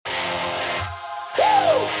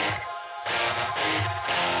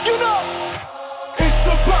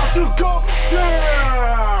to go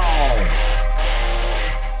down.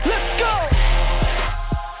 Let's go.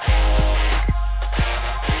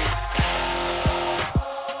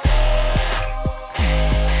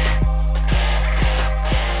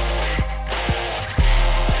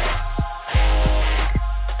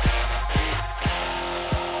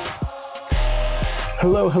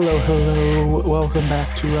 Hello. Welcome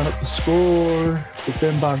back to Run Up the Score with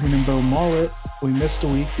Ben Bachman and Bo Mullet. We missed a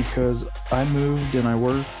week because I moved and I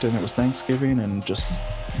worked and it was Thanksgiving and just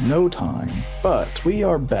no time. But we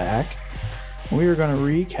are back. We are going to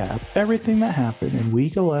recap everything that happened in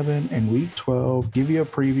Week 11 and Week 12, give you a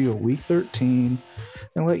preview of Week 13,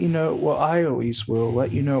 and let you know, well, I at least will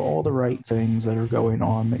let you know all the right things that are going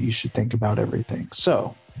on that you should think about everything.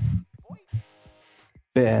 So,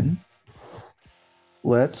 Ben,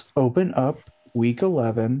 let's open up Week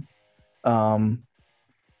 11.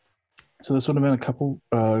 So this would have been a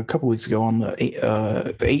couple weeks ago on the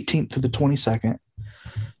 18th to the 22nd.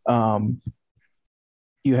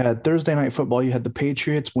 You had Thursday Night Football. You had the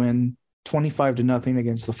Patriots win 25-0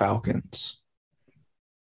 against the Falcons.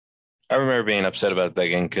 I remember being upset about that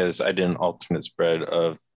game because I did an alternate spread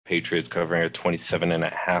of Patriots covering a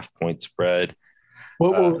 27.5-point spread.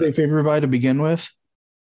 What were they favored by to begin with?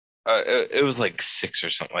 It was like 6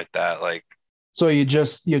 or something like that. Like, so you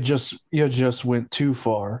just went too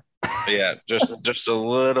far. Yeah, just a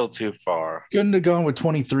little too far. Couldn't have gone with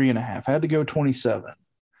 23.5. Had to go 27.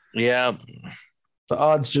 Yeah. The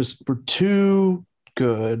odds just were too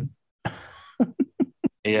good.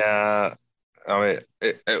 Yeah. I mean,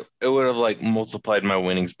 it would have like multiplied my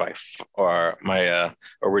winnings by or my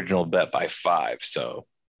original bet by 5. So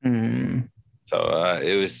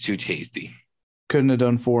it was too tasty. Couldn't have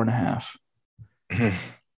done 4.5.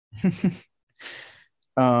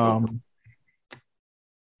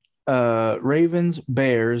 Ravens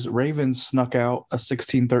snuck out a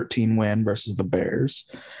 16-13 win versus the Bears.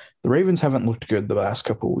 The Ravens haven't looked good the last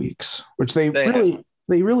couple of weeks, which they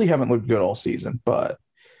really haven't looked good all season, but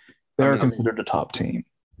they are considered a top team.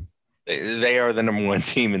 They are the number one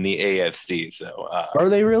team in the AFC. So are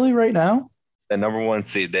they really right now? The number one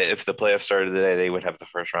seed. If the playoffs started today, they would have the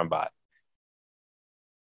first round bye.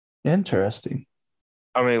 Interesting.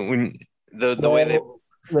 I mean, when the way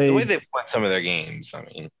they've won some of their games, I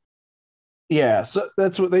mean. Yeah, so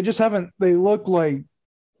that's what they just haven't. They look like.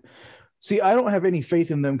 See, I don't have any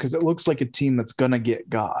faith in them because it looks like a team that's gonna get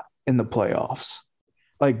got in the playoffs.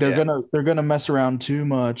 Like they're gonna mess around too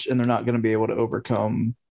much, and they're not gonna be able to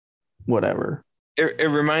overcome whatever.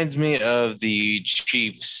 It reminds me of the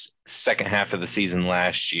Chiefs' second half of the season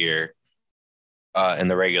last year, in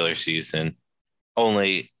the regular season.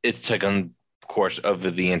 Only it's taken course of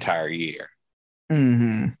the entire year.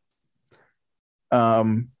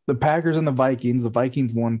 The Packers and the Vikings. The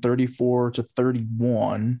Vikings won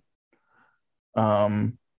 34-31.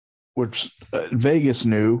 Which Vegas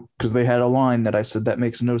knew because they had a line that I said that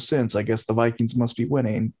makes no sense. I guess the Vikings must be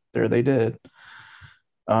winning. There they did.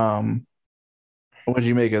 What did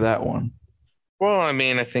you make of that one? Well, I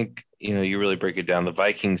mean, I think, you really break it down. The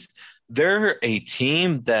Vikings, they're a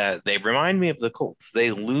team that they remind me of the Colts.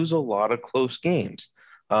 They lose a lot of close games.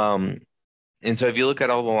 And so if you look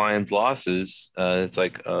at all the Lions' losses, it's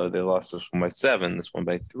like they lost this one by 7, this one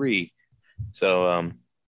by 3. So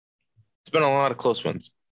it's been a lot of close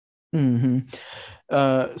ones. Speaking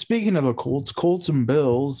of the Colts and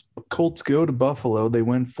Bills, Colts go to Buffalo. They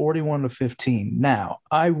win 41-15. Now,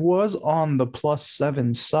 I was on the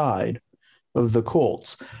 +7 side of the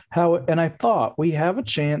Colts. And I thought we have a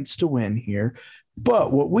chance to win here.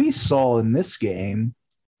 But what we saw in this game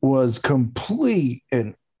was complete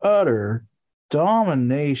and utter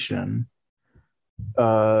domination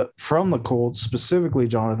from the Colts, specifically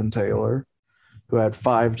Jonathan Taylor, who had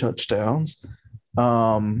 5 touchdowns.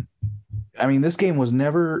 I mean, this game was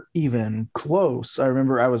never even close. I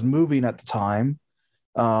remember I was moving at the time,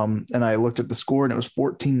 and I looked at the score, and it was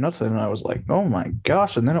 14-0, and I was like, oh, my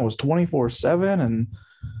gosh. And then it was 24-7, and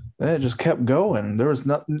then it just kept going. There was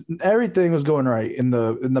nothing. Everything was going right. In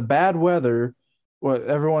the bad weather, what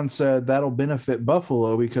everyone said, that'll benefit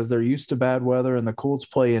Buffalo because they're used to bad weather, and the Colts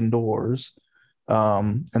play indoors.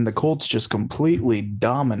 And the Colts just completely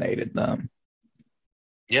dominated them.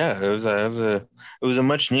 Yeah, it was a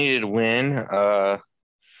much needed win.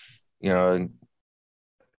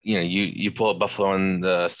 You pull up Buffalo on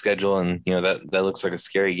the schedule, and that looks like a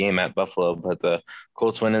scary game at Buffalo. But the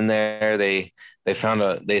Colts went in there. They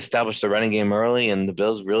established the running game early, and the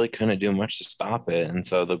Bills really couldn't do much to stop it. And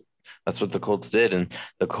so that's what the Colts did. And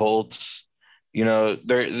the Colts,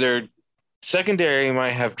 they're Secondary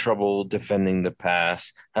might have trouble defending the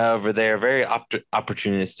pass. However, they are very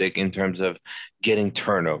opportunistic in terms of getting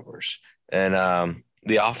turnovers. And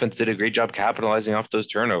the offense did a great job capitalizing off those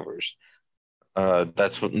turnovers.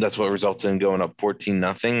 That's what resulted in going up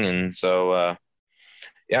 14-0. And so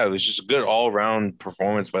yeah, it was just a good all-around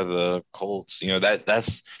performance by the Colts.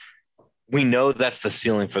 That's we know that's the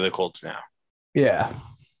ceiling for the Colts now. Yeah.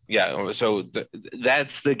 Yeah, so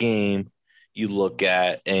that's the game you look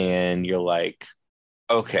at and you're like,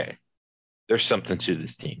 okay, there's something to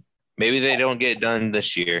this team. Maybe they don't get it done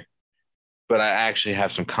this year, but I actually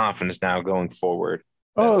have some confidence now going forward.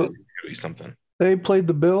 Oh, Could be something. they played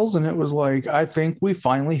the Bills, and it was like, I think we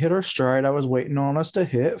finally hit our stride. I was waiting on us to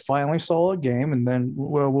hit. Finally saw a game, and then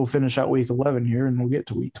we'll finish out week 11 here, and we'll get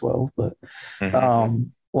to week 12. But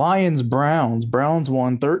Lions Browns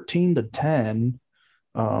won 13-10.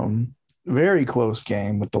 Very close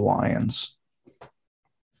game with the Lions.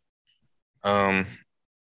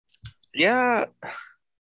 Yeah.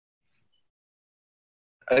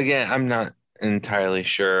 Again, I'm not entirely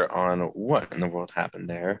sure on what in the world happened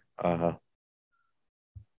there.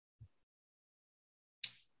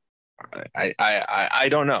 I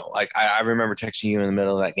don't know. Like I remember texting you in the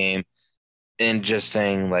middle of that game and just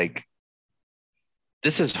saying like,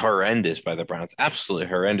 this is horrendous by the Browns. Absolutely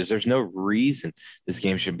horrendous. There's no reason this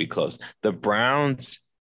game should be close. The Browns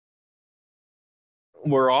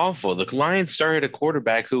were awful. The Lions started a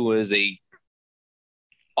quarterback who was a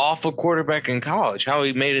awful quarterback in college. How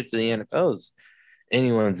he made it to the NFL is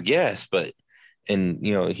anyone's guess, but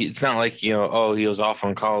it's not like, he was off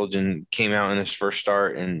on college and came out in his first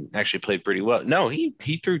start and actually played pretty well. No, he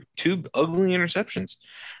threw two ugly interceptions.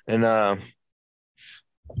 And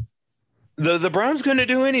the Browns couldn't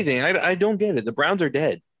do anything. I don't get it. The Browns are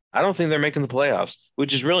dead. I don't think they're making the playoffs,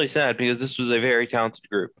 which is really sad because this was a very talented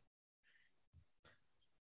group.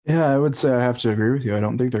 Yeah, I would say I have to agree with you. I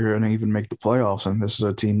don't think they're going to even make the playoffs, and this is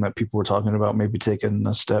a team that people were talking about maybe taking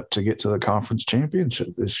a step to get to the conference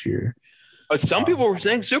championship this year. Some people were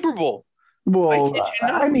saying Super Bowl. Well,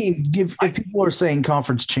 I mean, if people are saying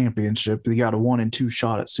conference championship, they got a 1-2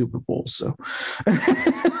 shot at Super Bowl. So,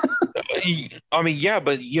 I mean, yeah,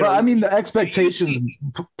 but I mean, the expectations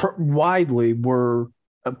widely were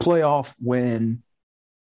a playoff win,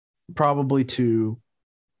 probably to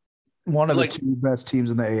one of the two best teams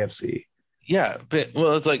in the AFC. Yeah, but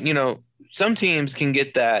it's like, some teams can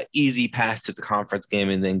get that easy pass to the conference game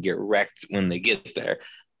and then get wrecked when they get there.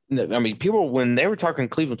 I mean, people, when they were talking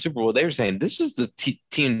Cleveland Super Bowl, they were saying this is the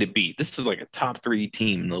team to beat. This is like a top 3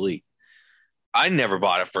 team in the league. I never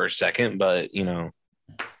bought it for a second, but I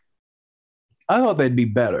thought they'd be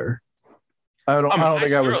better. I don't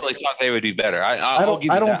think I really thought they would be better. I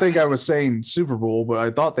don't think I was saying Super Bowl, but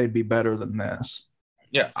I thought they'd be better than this.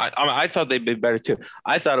 Yeah, I thought they'd be better too.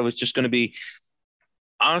 I thought it was just going to be.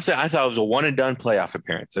 Honestly, I thought it was a one and done playoff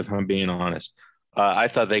appearance. If I'm being honest. I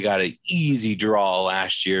thought they got an easy draw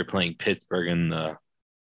last year playing Pittsburgh in the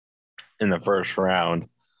first round.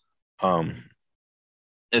 And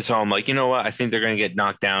so I'm like, you know what? I think they're going to get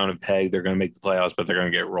knocked down and pegged. They're going to make the playoffs, but they're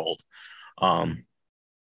going to get rolled.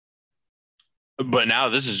 But now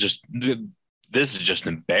this is just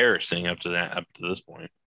embarrassing up to this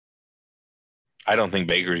point. I don't think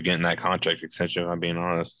Baker's getting that contract extension, if I'm being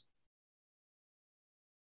honest.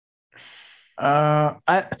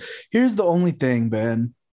 Here's the only thing,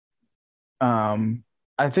 Ben.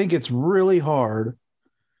 I think it's really hard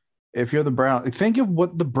if you're the Browns. Think of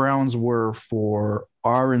what the Browns were for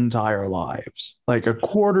our entire lives, like a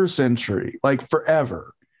quarter century, like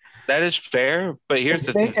forever. That is fair, but here's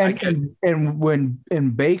the thing. And when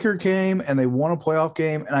Baker came and they won a playoff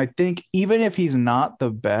game, and I think even if he's not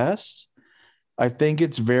the best, I think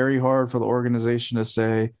it's very hard for the organization to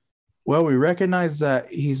say, well, we recognize that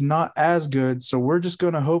he's not as good, so we're just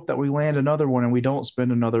going to hope that we land another one and we don't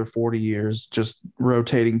spend another 40 years just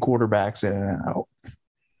rotating quarterbacks in and out.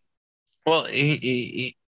 Well,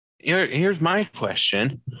 here's my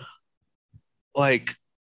question. Like,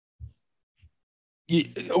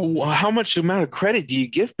 how much amount of credit do you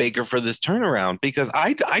give Baker for this turnaround? Because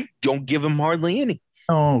I don't give him hardly any.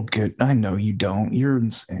 Oh, good. I know you don't. You're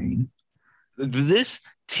insane. This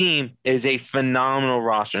team is a phenomenal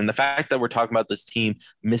roster, and the fact that we're talking about this team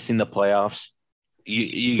missing the playoffs,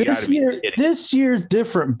 you got to be kidding. This year's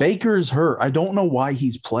different. Baker's hurt. I don't know why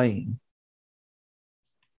he's playing.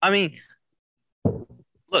 I mean,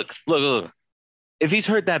 look. If he's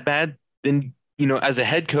hurt that bad, then as a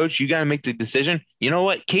head coach, you got to make the decision. You know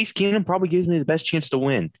what? Case Keenum probably gives me the best chance to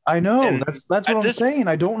win. I know. And that's what I'm saying.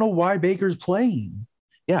 I don't know why Baker's playing.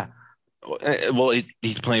 Yeah. Well,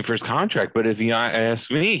 he's playing for his contract, but if you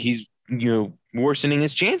ask me, he's worsening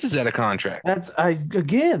his chances at a contract. That's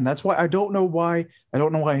why I don't know why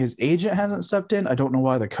his agent hasn't stepped in. I don't know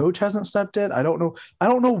why the coach hasn't stepped in. I don't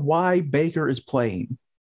know why Baker is playing,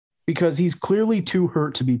 because he's clearly too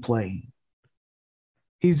hurt to be playing.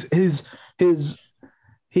 I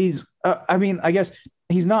mean, I guess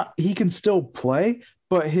he can still play,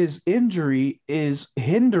 but his injury is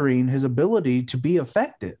hindering his ability to be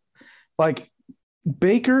effective. Like,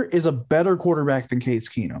 Baker is a better quarterback than Case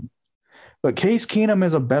Keenum, but Case Keenum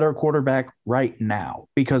is a better quarterback right now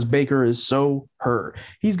because Baker is so hurt.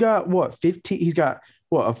 He's got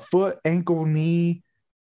a foot, ankle, knee,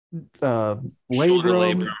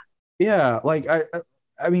 labrum. Yeah. Like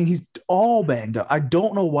I mean, he's all banged up. I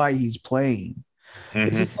don't know why he's playing. Mm-hmm.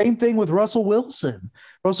 It's the same thing with Russell Wilson.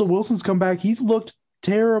 Russell Wilson's come back. He's looked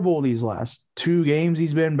terrible these last 2 games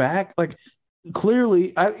he's been back. Like,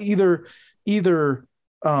 clearly, either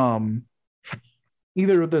when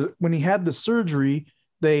he had the surgery,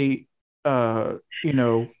 they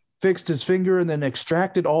fixed his finger and then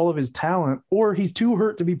extracted all of his talent, or he's too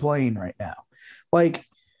hurt to be playing right now. Like,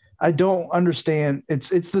 I don't understand. It's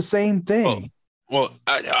the same thing. Well,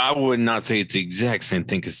 I would not say it's the exact same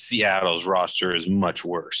thing, because Seattle's roster is much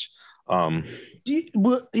worse.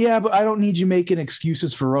 Yeah, but I don't need you making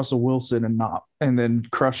excuses for Russell Wilson and then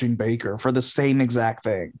crushing Baker for the same exact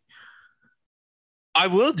thing. I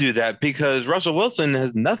will do that because Russell Wilson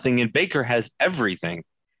has nothing and Baker has everything.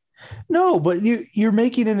 No, but you're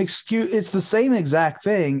making an excuse. It's the same exact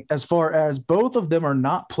thing, as far as both of them are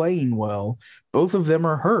not playing well. Both of them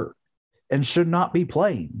are hurt and should not be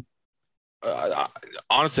playing.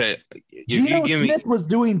 Honestly, Geno Smith was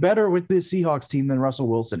doing better with this Seahawks team than Russell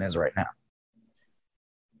Wilson is right now.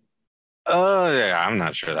 Yeah, I'm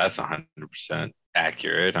not sure that's 100%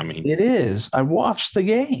 accurate. I mean, it is. I watched the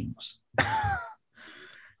games.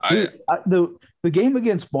 The game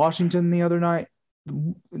against Washington the other night,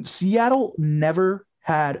 Seattle never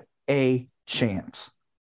had a chance.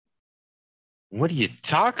 What are you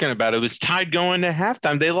talking about? It was tied going to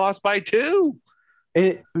halftime. They lost by 2.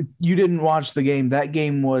 You didn't watch the game. That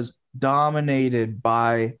game was dominated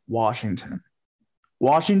by Washington.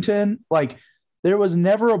 Like, there was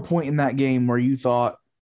never a point in that game where you thought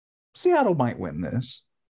Seattle might win this.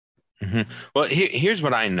 Mm-hmm. Well, here's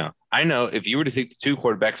what I know. I know if you were to take the 2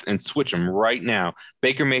 quarterbacks and switch them right now,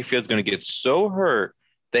 Baker Mayfield's going to get so hurt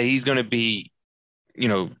that he's going to be,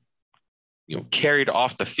 carried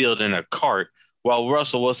off the field in a cart, while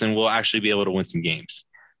Russell Wilson will actually be able to win some games.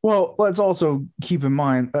 Well, let's also keep in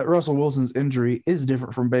mind that Russell Wilson's injury is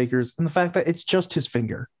different from Baker's, and the fact that it's just his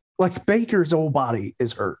finger. Like, Baker's whole body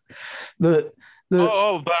is hurt. But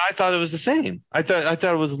I thought it was the same. I thought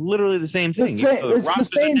it was literally the same thing. It's the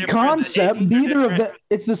same concept.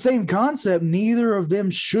 It's the same concept. Neither of them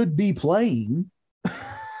should be playing.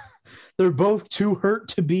 They're both too hurt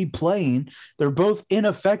to be playing. They're both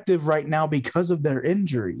ineffective right now because of their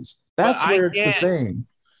injuries. That's where it's the same.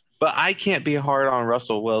 But I can't be hard on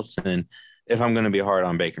Russell Wilson if I'm going to be hard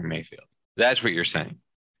on Baker Mayfield. That's what you're saying.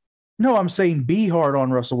 No, I'm saying be hard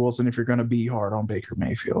on Russell Wilson if you're going to be hard on Baker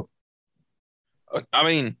Mayfield. I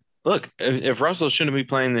mean, look, if Russell shouldn't be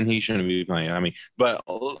playing, then he shouldn't be playing. I mean, but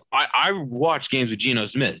I watched games with Geno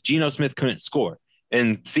Smith. Geno Smith couldn't score.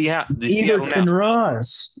 And Neither can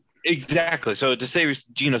Russ. Exactly. So to say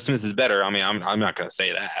Geno Smith is better, I mean, I'm not going to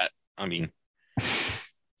say that. I mean,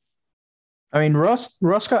 Russ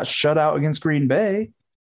got shut out against Green Bay.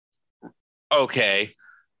 Okay.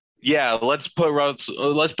 Yeah, let's put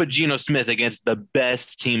Geno Smith against the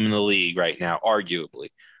best team in the league right now, arguably.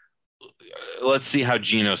 Let's see how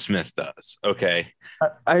Geno Smith does. Okay.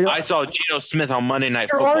 I saw Geno Smith on Monday Night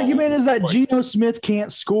Football. Your argument is that Geno Smith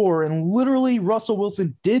can't score, and literally Russell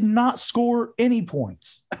Wilson did not score any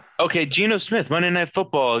points. Okay, Geno Smith, Monday Night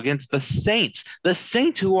Football against the Saints. The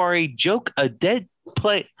Saints, who are a joke, a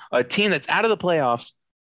team that's out of the playoffs.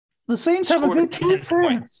 The Saints have a good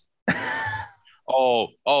defense.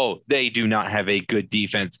 They do not have a good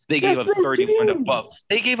defense. They gave up 31 to Buff.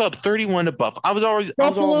 They gave up 31 to Buff.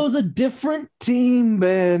 Buffalo's a different team,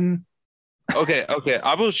 Ben. Okay.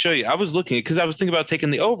 I will show you. I was looking because I was thinking about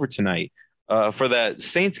taking the over tonight for that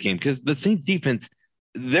Saints game, because the Saints defense,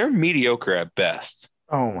 they're mediocre at best.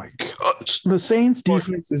 Oh my gosh. The Saints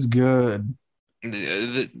defense is good.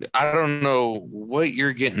 I don't know what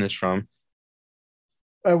you're getting this from.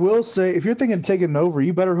 I will say, if you're thinking of taking over,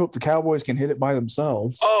 you better hope the Cowboys can hit it by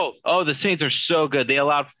themselves. The Saints are so good. They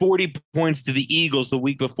allowed 40 points to the Eagles the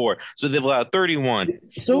week before. So they've allowed 31,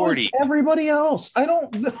 so 40. Everybody else. I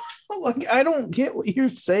don't get what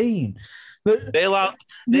you're saying. They allowed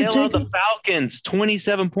the Falcons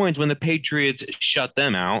 27 points when the Patriots shut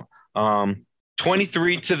them out.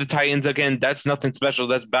 23 to the Titans. Again, that's nothing special.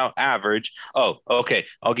 That's about average. Oh, okay.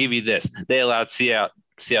 I'll give you this. They allowed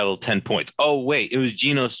Seattle 10 points. Oh, wait. It was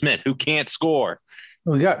Geno Smith who can't score.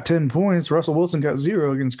 We got 10 points. Russell Wilson got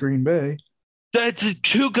 0 against Green Bay. That's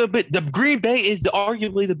too good. But the Green Bay is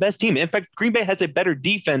arguably the best team. In fact, Green Bay has a better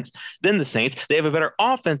defense than the Saints. They have a better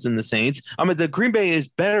offense than the Saints. I mean, the Green Bay is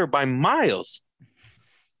better by miles.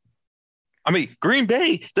 I mean, Green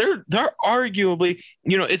Bay, they're arguably,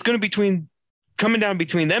 it's going to be coming down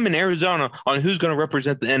between them and Arizona on who's going to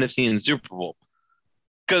represent the NFC in the Super Bowl.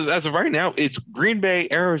 Because as of right now, it's Green Bay,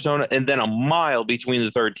 Arizona, and then a mile between the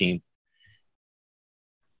third team.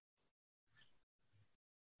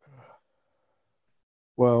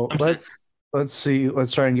 Well, let's see.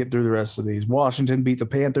 Let's try and get through the rest of these. Washington beat the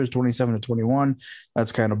Panthers 27-21.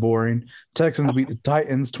 That's kind of boring. Texans beat the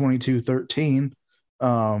Titans 22-13.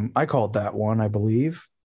 I called that one, I believe.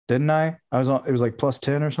 Didn't I? It was like plus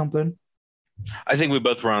 10 or something. I think we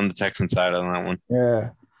both were on the Texan side on that one. Yeah.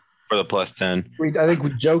 For the plus 10. I think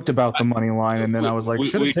we joked about the money line, and then I was like,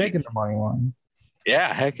 should have taken the money line.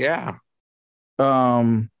 Yeah, heck yeah.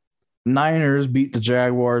 Niners beat the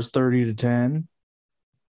Jaguars 30-10.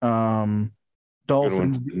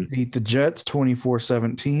 Dolphins beat the Jets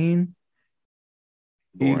 24-17.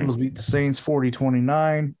 Eagles beat the Saints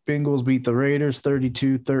 40-29. Bengals beat the Raiders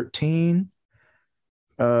 32-13.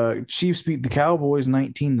 Chiefs beat the Cowboys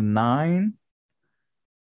 19-9.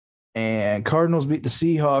 And Cardinals beat the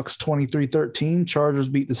Seahawks 23-13. Chargers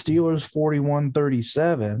beat the Steelers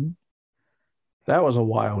 41-37. That was a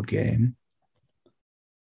wild game.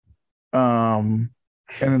 And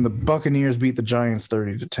then the Buccaneers beat the Giants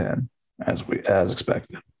 30-10, as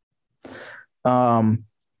expected. I mean,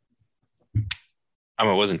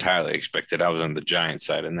 it was entirely expected. I was on the Giants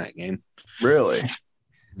side in that game. Really?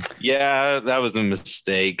 Yeah, that was a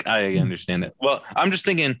mistake. I understand it. Well, I'm just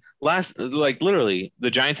thinking literally,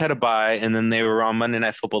 the Giants had a bye, and then they were on Monday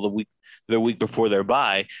Night Football the week before their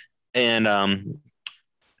bye, and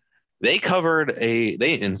they covered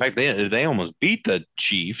they almost beat the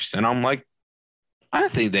Chiefs, and I'm like, I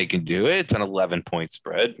think they can do it. It's an 11-point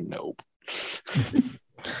spread. Nope.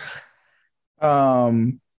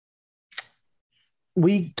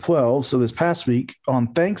 Week 12, so this past week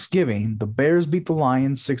on Thanksgiving, the Bears beat the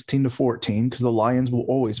Lions 16-14 because the Lions will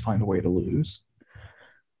always find a way to lose.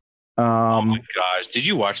 Oh my gosh, did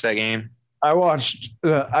you watch that game? I watched.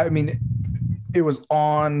 It was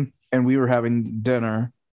on, and we were having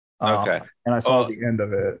dinner. Okay, and I saw the end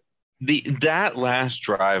of it. That last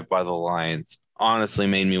drive by the Lions honestly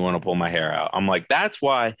made me want to pull my hair out. I'm like, that's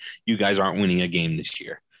why you guys aren't winning a game this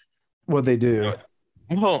year. What they do?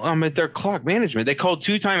 Well, at their clock management, they called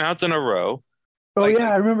 2 timeouts in a row. Oh,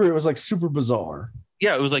 I remember it was like super bizarre.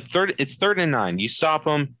 Yeah, it was like it's 3rd and 9. You stop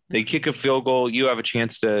them, they kick a field goal. You'll have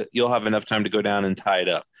enough time to go down and tie it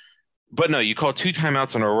up. But no, you call 2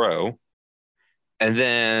 timeouts in a row. And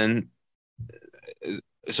then,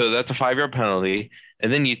 so that's a 5-yard penalty.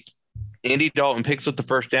 And then Andy Dalton picks up the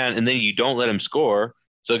first down, and then you don't let him score.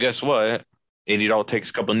 So guess what? Andy Dalton takes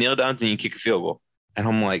a couple of kneel downs and you kick a field goal. And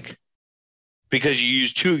I'm like, because you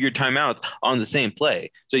used 2 of your timeouts on the same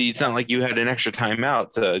play. So it's not like you had an extra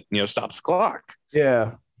timeout to, stop the clock.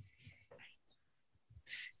 Yeah.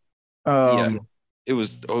 It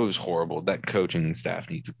was horrible. That coaching staff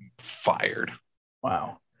needs to be fired.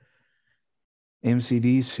 Wow.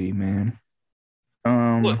 MCDC, man.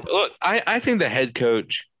 Look, I think the head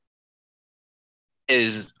coach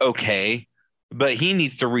is okay, but he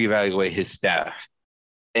needs to reevaluate his staff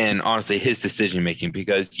and honestly his decision making,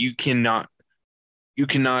 because you cannot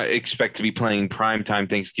expect to be playing primetime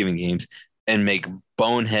Thanksgiving games and make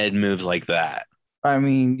bonehead moves like that. I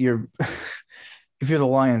mean, if you're the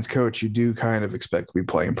Lions coach, you do kind of expect to be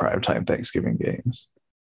playing primetime Thanksgiving games.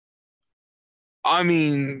 I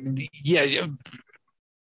mean, yeah.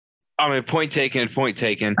 I mean, point taken.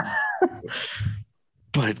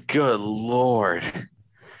 But good Lord,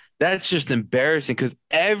 that's just embarrassing, because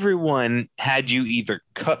everyone had you either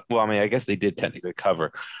cut. Well, I mean, I guess they did technically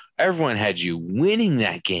cover. Everyone had you winning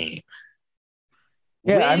that game.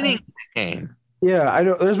 Yeah, I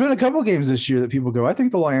know. There's been a couple games this year that people go, I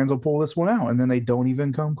think the Lions will pull this one out, and then they don't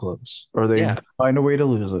even come close, or they find a way to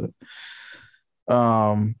lose it.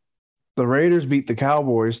 The Raiders beat the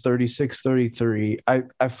Cowboys 36-33.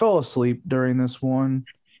 I fell asleep during this one.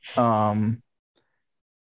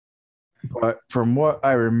 But from what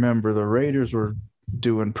I remember, the Raiders were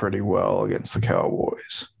doing pretty well against the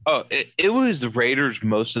Cowboys. Oh, it was the Raiders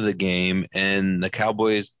most of the game, and the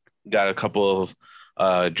Cowboys got a couple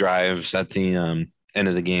of drives at the end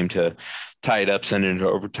of the game to tie it up, send it into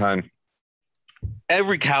overtime.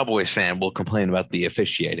 every Cowboys fan will complain about the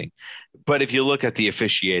officiating. But if you look at the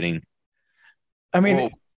officiating, I mean, well,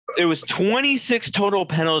 it was 26 total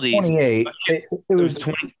penalties. 28. It was was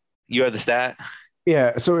 20. You had the stat?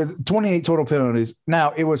 Yeah, so it's 28 total penalties.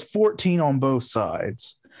 Now it was 14 on both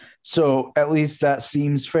sides, so at least that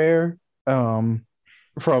seems fair. From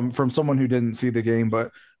someone who didn't see the game,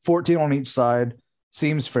 but 14 on each side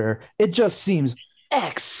seems fair. It just seems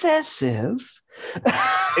excessive.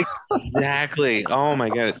 Exactly. Oh my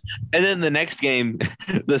god! And then the next game,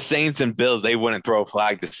 the Saints and Bills, they wouldn't throw a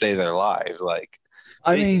flag to save their lives. Like,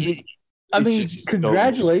 I it- mean, it- I it's mean, just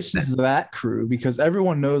congratulations to that crew because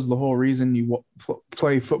everyone knows the whole reason you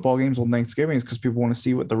play football games on Thanksgiving is because people want to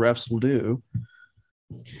see what the refs will do.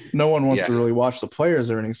 No one wants to really watch the players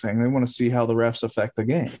or anything. They want to see how the refs affect the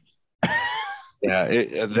game.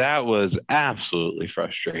 Yeah, that was absolutely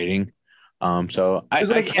frustrating. So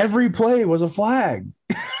It's like every play was a flag.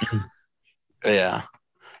 Yeah.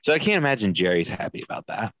 So I can't imagine Jerry's happy about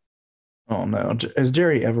that. Oh no, is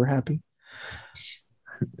Jerry ever happy?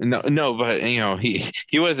 No, but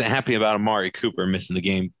he wasn't happy about Amari Cooper missing the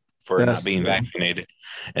game for not being vaccinated,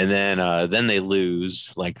 and then they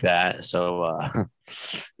lose like that. So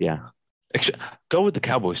yeah, go with the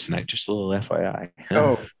Cowboys tonight. Just a little FYI.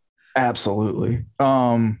 Oh, absolutely.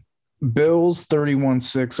 Bills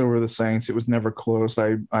 31-6 over the Saints. It was never close.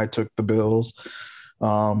 I took the Bills.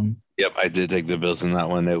 Yep, I did take the Bills in that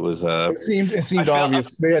one. It was it seemed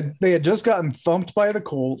obvious. They had just gotten thumped by the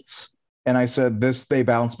Colts, and I said they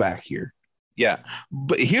bounce back here. Yeah,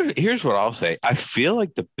 but here's what I'll say. I feel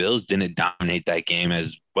like the Bills didn't dominate that game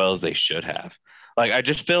as well as they should have. Like I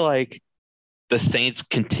just feel like the Saints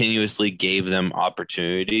continuously gave them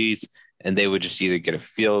opportunities, and they would just either get a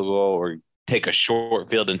field goal or take a short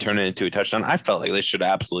field and turn it into a touchdown. I felt like they should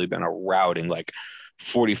have absolutely been a routing like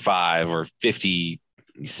 45 or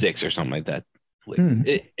 56 or something like that.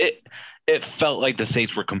 Like, it felt like the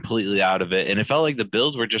Saints were completely out of it, and it felt like the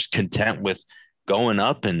Bills were just content with going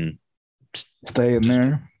up and staying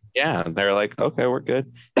there. Yeah, they're like, okay, we're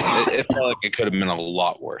good. It felt like it could have been a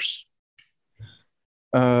lot worse.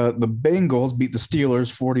 The Bengals beat the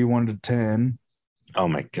Steelers 41-10. Oh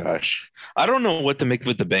my gosh. I don't know what to make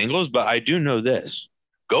with the Bengals, but I do know this.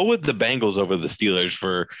 Go with the Bengals over the Steelers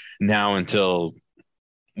for now until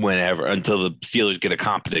the Steelers get a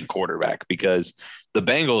competent quarterback, because the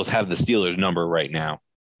Bengals have the Steelers number right now.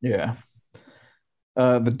 Yeah.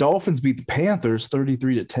 The Dolphins beat the Panthers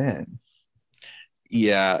 33-10.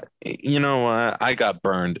 Yeah, you know what? I got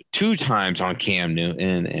burned 2 times on Cam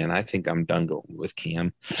Newton, and I think I'm done going with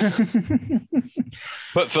Cam.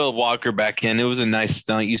 Put Philip Walker back in. It was a nice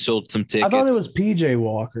stunt. You sold some tickets. I thought it was PJ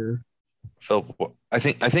Walker. I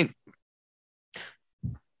think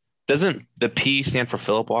doesn't the P stand for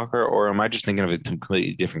Philip Walker, or am I just thinking of a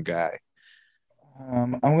completely different guy?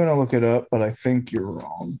 I'm gonna look it up, but I think you're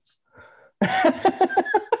wrong.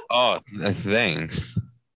 Oh, thanks.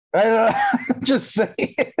 I'm just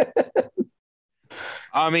saying.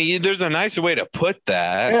 I mean, there's a nicer way to put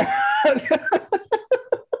that.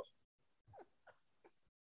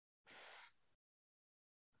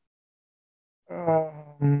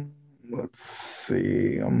 Let's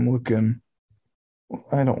see. I'm looking.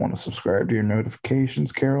 I don't want to subscribe to your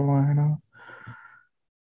notifications, Carolina.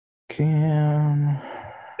 Hey,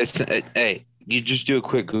 you just do a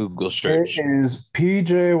quick Google search. It is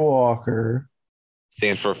PJ Walker.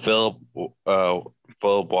 Stands for Philip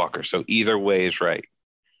Walker. So either way is right.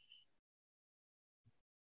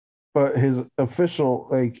 But his official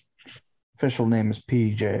name is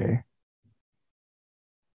PJ.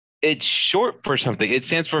 It's short for something. It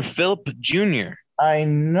stands for Philip Jr. I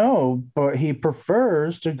know, but he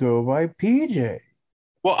prefers to go by PJ.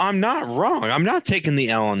 Well, I'm not wrong. I'm not taking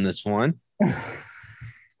the L on this one.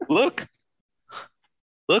 Look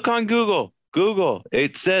on Google.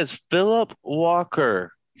 It says Philip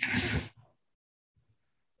Walker.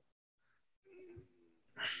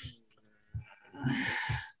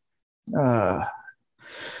 The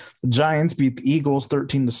Giants beat the Eagles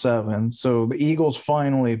 13-7. So the Eagles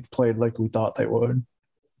finally played like we thought they would.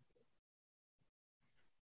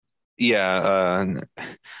 Yeah.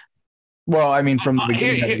 Well, I mean, from the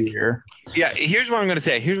beginning of the year. Yeah, here's what I'm going to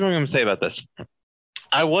say. Here's what I'm going to say about this.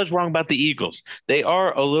 I was wrong about the Eagles. They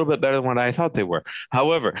are a little bit better than what I thought they were.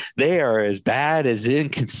 However, they are as bad, as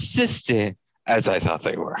inconsistent as I thought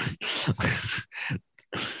they were.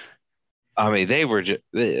 I mean, they were just,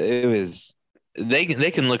 it was, they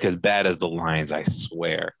can look as bad as the Lions, I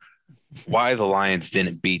swear. Why the Lions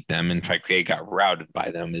didn't beat them, in fact, they got routed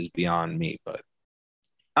by them, is beyond me. But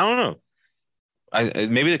I don't know.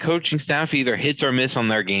 Maybe the coaching staff either hits or miss on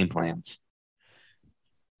their game plans.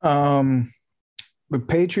 the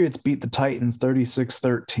Patriots beat the Titans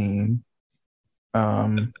 36-13.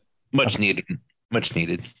 Much needed. Much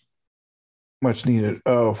needed. Much needed.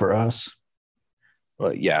 Oh, for us.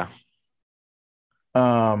 But yeah.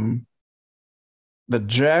 The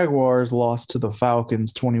Jaguars lost to the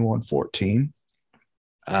Falcons 21-14.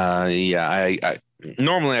 Yeah, I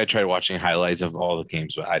normally I try watching highlights of all the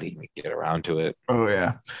games, but I didn't even get around to it. Oh,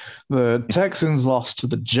 yeah. The Texans lost to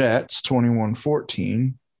the Jets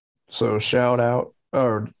 21-14. So shout out.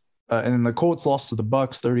 And the Colts lost to the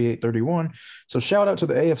Bucks 38-31. So shout out to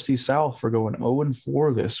the AFC South for going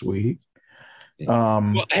 0-4 this week.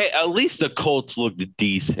 Well, hey, at least the Colts looked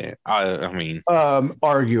decent. I mean,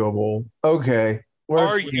 arguable. Okay.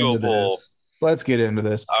 Arguable. Let's get into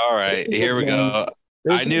this. All right, here we go.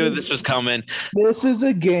 I knew this was coming. This is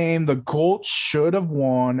a game the Colts should have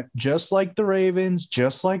won, just like the Ravens,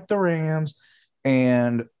 just like the Rams.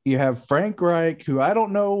 And you have Frank Reich, who I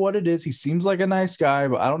don't know what it is. He seems like a nice guy,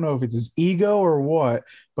 but I don't know if it's his ego or what.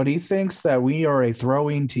 But he thinks that we are a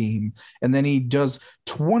throwing team. And then he does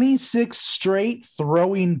 26 straight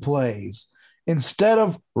throwing plays instead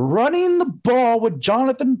of running the ball with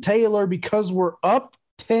Jonathan Taylor because we're up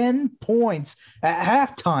 10 points at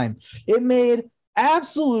halftime. It made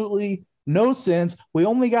absolutely no sense. We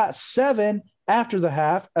only got 7 after the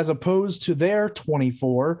half as opposed to their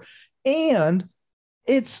 24. And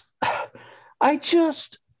I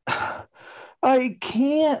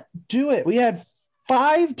can't do it. We had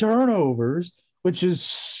 5 turnovers, which is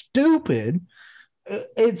stupid.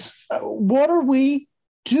 What are we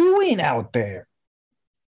doing out there?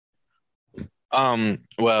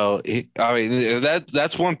 Well, I mean,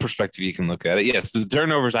 that's one perspective you can look at it. Yes, the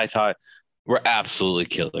turnovers I thought were absolutely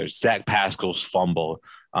killers. Zach Pascal's fumble.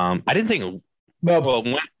 I didn't think.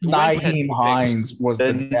 Nyheim Hines was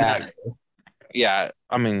the dagger. Yeah,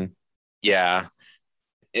 I mean, yeah,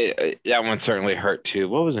 that one certainly hurt too.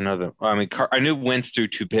 What was another? I mean, I knew Wentz threw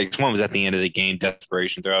 2 picks. One was at the end of the game,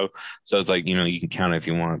 desperation throw. So it's like, you can count it if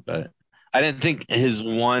you want, but I didn't think his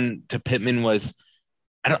one to Pittman was.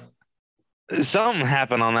 Something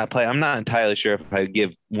happened on that play. I'm not entirely sure if I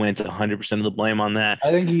give Wentz 100% of the blame on that.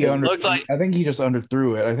 I think he I think he just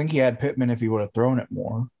underthrew it. I think he had Pittman if he would have thrown it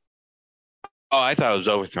more. Oh, I thought it was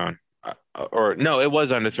overthrown, or no, it was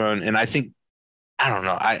underthrown, and I think. I don't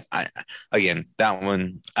know. Again, that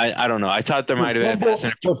one. I don't know. I thought there might have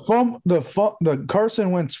been the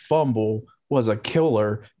Carson Wentz fumble was a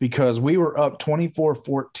killer because we were up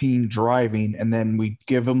 24-14 driving, and then we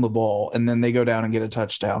give them the ball, and then they go down and get a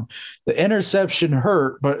touchdown. The interception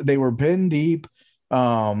hurt, but they were pinned deep,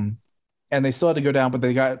 and they still had to go down, but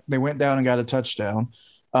they went down and got a touchdown.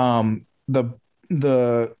 The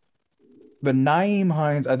Nyheim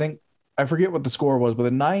Hines, I forget what the score was, but the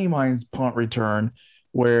Nyheim Hines punt return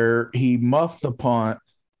where he muffed the punt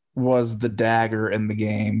was the dagger in the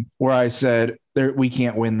game where I said we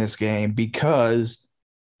can't win this game because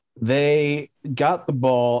they got the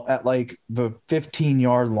ball at like the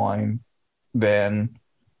 15-yard line then,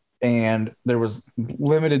 and there was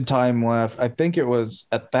limited time left. I think it was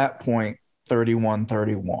at that point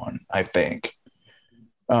 31-31, I think.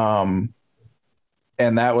 And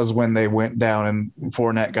that was when they went down and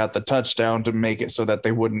Fournette got the touchdown to make it so that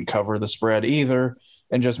they wouldn't cover the spread either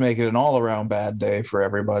and just make it an all-around bad day for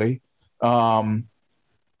everybody. But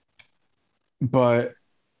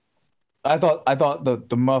I thought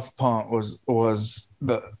the muff punt was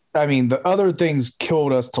the other things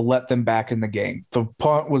killed us to let them back in the game. The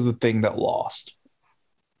punt was the thing that lost.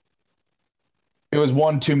 It was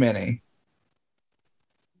one too many.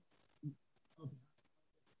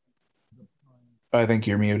 I think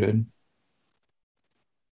you're muted.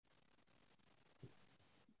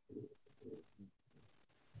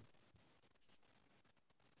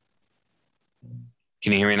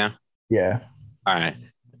 Can you hear me now? Yeah. All right.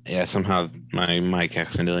 Yeah, somehow my mic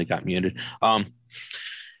accidentally got muted. The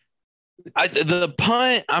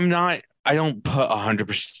punt, I don't put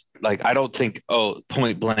 100%. Like, I don't think,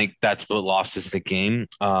 point blank, that's what lost us the game.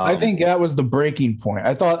 I think that was the breaking point.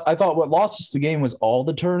 I thought what lost us the game was all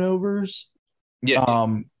the turnovers. Yeah.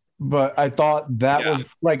 But I thought that was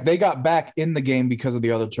like they got back in the game because of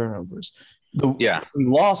the other turnovers. We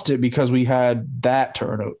lost it because we had that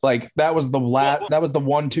turnover. Like that was that was the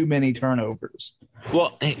one too many turnovers.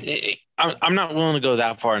 Well, I'm not willing to go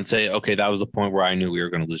that far and say, okay, that was the point where I knew we were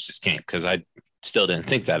going to lose this game because I still didn't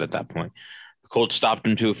think that at that point. The Colts stopped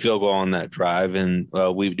them to a field goal on that drive, and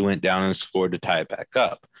we went down and scored to tie it back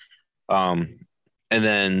up. And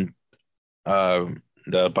then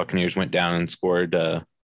the Buccaneers went down and scored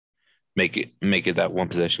make it that one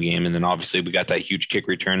possession game. And then obviously we got that huge kick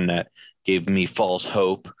return that gave me false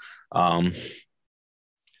hope.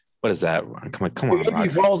 What is that? Come on, It gave me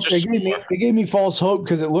Roger. false, Just score. it gave me false hope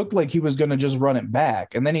because it looked like he was going to just run it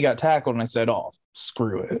back, and then he got tackled, and I said, "Oh,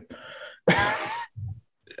 screw it."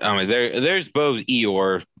 I mean, there's both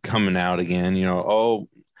Eeyore coming out again. Well,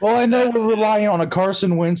 I know we're relying on a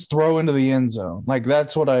Carson Wentz throw into the end zone. Like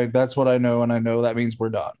that's what I know, and I know that means we're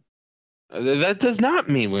done. That does not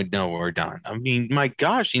mean we know we're done. I mean, my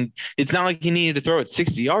gosh, it's not like he needed to throw it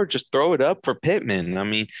 60 yards. Just throw it up for Pittman. I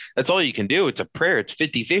mean, that's all you can do. It's a prayer. It's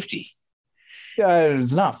 50-50.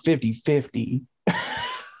 It's not 50-50.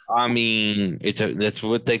 I mean, that's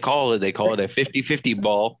what they call it. They call it a 50-50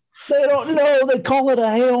 ball. They don't know. They call it a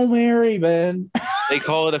Hail Mary, man. They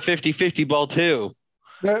call it a 50-50 ball too.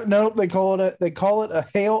 Nope, they call it a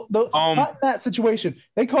hail. Not in that situation.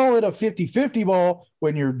 They call it a 50-50 ball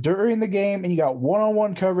when you're during the game and you got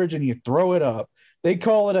one-on-one coverage and you throw it up. They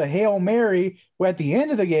call it a Hail Mary at the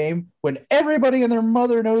end of the game when everybody and their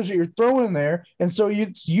mother knows that you're throwing there, and so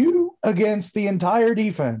it's you against the entire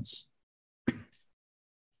defense.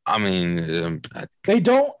 I mean, they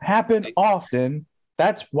don't happen often.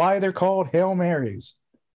 That's why they're called Hail Marys.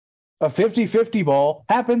 A 50-50 ball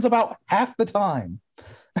happens about half the time.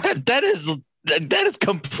 That is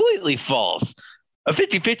completely false. A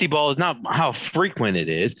 50-50 ball is not how frequent it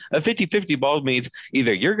is. A 50-50 ball means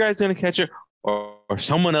either your guy's going to catch it or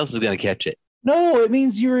someone else is going to catch it. No, it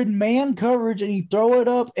means you're in man coverage and you throw it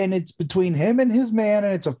up and it's between him and his man,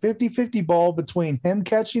 and it's a 50-50 ball between him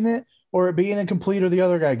catching it or it being incomplete or the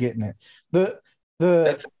other guy getting it.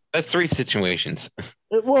 That's three situations.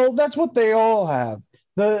 Well, that's what they all have.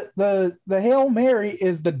 The Hail Mary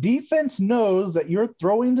is the defense knows that you're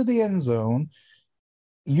throwing to the end zone.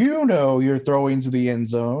 You know you're throwing to the end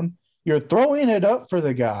zone. You're throwing it up for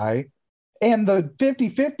the guy, and the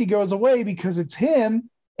 50-50 goes away because it's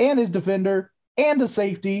him and his defender and a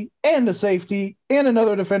safety and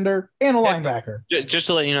another defender and a linebacker. Just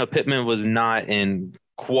to let you know, Pittman was not in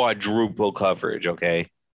quadruple coverage, okay?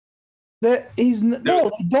 They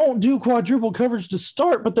don't do quadruple coverage to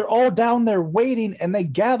start, but they're all down there waiting and they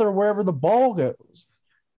gather wherever the ball goes.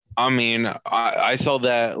 I mean, I saw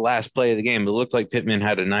that last play of the game. It looked like Pittman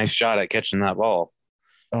had a nice shot at catching that ball.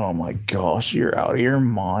 Oh my gosh, you're out of your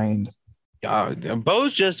mind.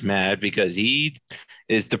 Bo's just mad because he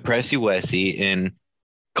is Depressy Wessy and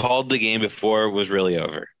called the game before it was really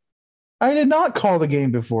over. I did not call the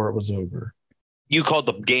game before it was over. You called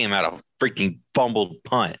the game out of a freaking fumbled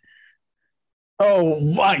punt. Oh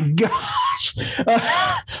my gosh.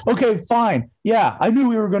 Okay, fine. Yeah, I knew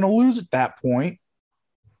we were going to lose at that point.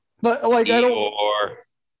 But oh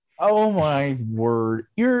my word.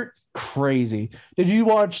 You're crazy. Did you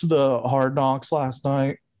watch the Hard Knocks last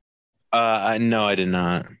night? No, I did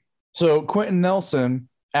not. So Quentin Nelson,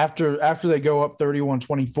 after they go up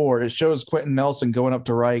 31-24, it shows Quentin Nelson going up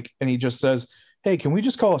to Reich and he just says, "Hey, can we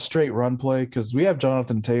just call a straight run play? Because we have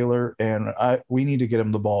Jonathan Taylor and we need to get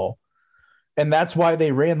him the ball." And that's why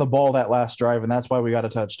they ran the ball that last drive, and that's why we got a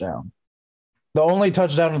touchdown. The only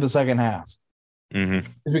touchdown of the second half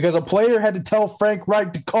is because a player had to tell Frank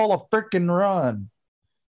Reich to call a freaking run.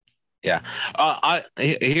 Yeah.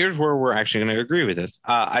 Here's where we're actually going to agree with this.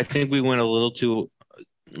 I think we went a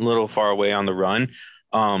little far away on the run.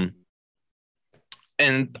 And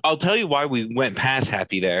I'll tell you why we went past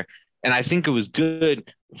Happy there. And I think it was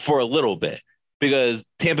good for a little bit because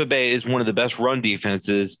Tampa Bay is one of the best run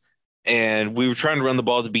defenses. And we were trying to run the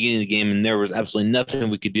ball at the beginning of the game, and there was absolutely nothing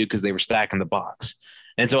we could do because they were stacking the box.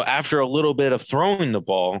 And so after a little bit of throwing the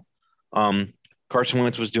ball, Carson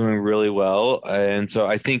Wentz was doing really well. And so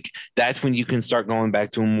I think that's when you can start going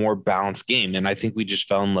back to a more balanced game. And I think we just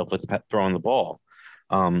fell in love with throwing the ball.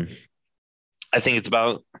 I think it's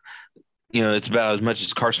about as much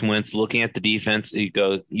as Carson Wentz looking at the defense. You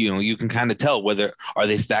can kind of tell whether are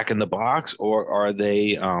they stacking the box or are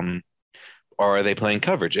they playing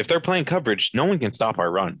coverage? If they're playing coverage, no one can stop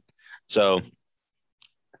our run. So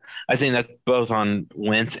I think that's both on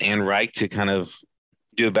Wentz and Reich to kind of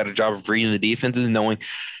do a better job of reading the defenses, knowing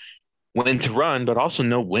when to run, but also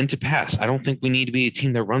know when to pass. I don't think we need to be a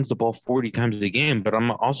team that runs the ball 40 times a game, but I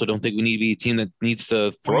also don't think we need to be a team that needs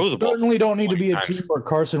to throw the ball. Certainly don't need to be a team where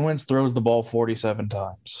Carson Wentz throws the ball 47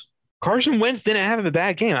 times. Carson Wentz didn't have a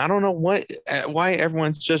bad game. I don't know why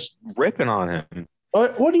everyone's just ripping on him.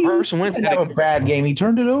 What do you mean have a bad game? He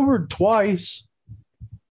turned it over twice.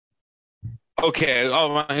 Okay.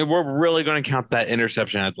 Oh, we're really going to count that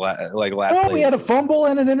interception as last play. He had a fumble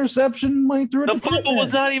and an interception when he threw it. The fumble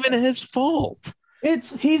was not even his fault.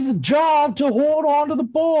 It's his job to hold on to the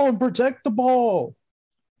ball and protect the ball.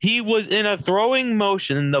 He was in a throwing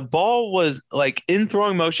motion, and the ball was like in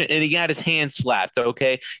throwing motion, and he got his hand slapped.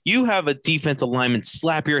 Okay, you have a defensive lineman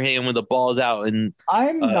slap your hand when the ball's out and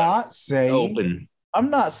I'm not saying open. I'm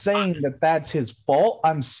not saying that that's his fault.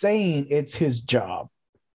 I'm saying it's his job.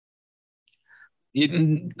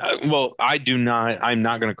 Well, I do not. I'm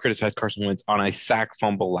not going to criticize Carson Wentz on a sack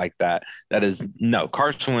fumble like that. That is no.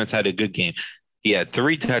 Carson Wentz had a good game. He had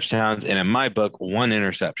 3 touchdowns, and in my book, 1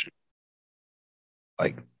 interception.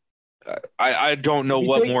 Like, I don't know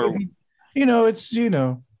what more. It's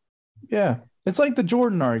yeah. It's like the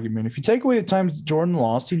Jordan argument. If you take away the times Jordan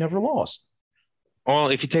lost, he never lost. Well,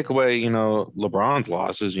 if you take away, LeBron's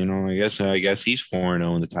losses, I guess he's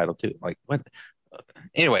 4-0 in the title too. Like what?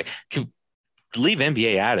 Anyway, leave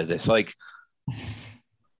NBA out of this. Like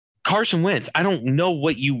Carson Wentz, I don't know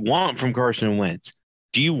what you want from Carson Wentz.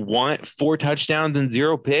 Do you want 4 touchdowns and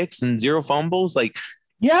 0 picks and 0 fumbles? Like,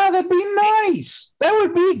 yeah, that'd be nice. That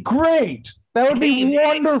would be great. That would be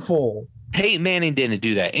wonderful. Peyton Manning didn't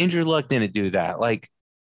do that. Andrew Luck didn't do that. Like,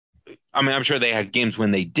 I mean, I'm sure they had games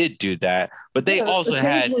when they did do that, but they also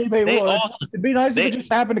had. It'd be nice if it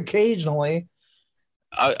just happened occasionally.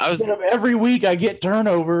 Every week I get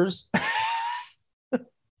turnovers.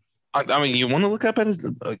 I mean, you want to look up at his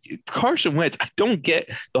Carson Wentz. I don't get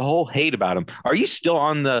the whole hate about him. Are you still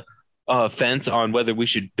on the fence on whether we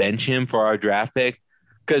should bench him for our draft pick?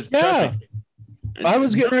 Because I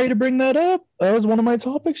was getting ready to bring that up. That was one of my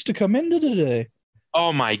topics to come into today.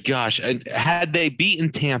 Oh my gosh! Had they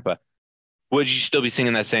beaten Tampa, would you still be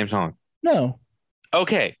singing that same song? No.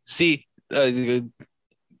 Okay. See, but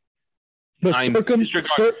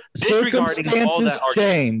circumstances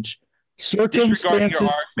change.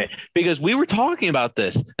 Circumstances, because we were talking about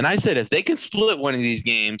this, and I said if they can split one of these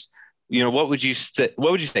games, what would you say?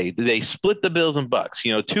 What would you say? They split the Bills and Bucks.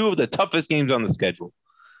 2 of the toughest games on the schedule.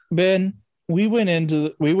 Ben, we went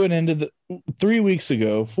into the 3 weeks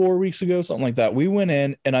ago, 4 weeks ago, something like that. We went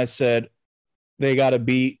in and I said they got to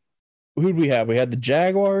beat. Who'd we have? We had the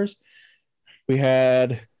Jaguars. We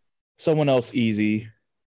had someone else easy.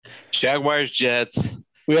 Jaguars, Jets.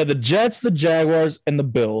 We had the Jets, the Jaguars, and the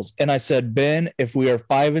Bills. And I said, Ben, if we are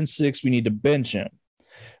 5-6, we need to bench him.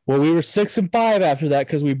 Well, we were 6-5 after that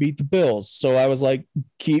because we beat the Bills. So I was like,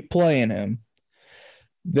 keep playing him.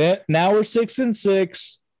 Then now we're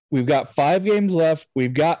 6-6. We've got 5 games left.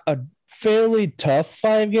 We've got a fairly tough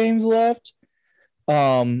 5 games left.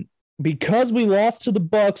 Because we lost to the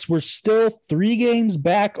Bucks, we're still 3 games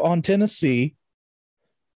back on Tennessee.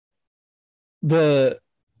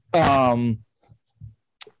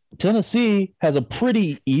 Tennessee has a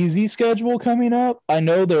pretty easy schedule coming up. I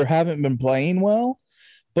know they haven't been playing well,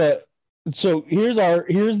 but so here's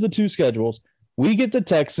the 2 schedules. We get the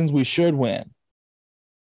Texans, we should win.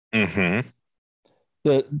 Mm-hmm.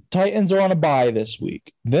 The Titans are on a bye this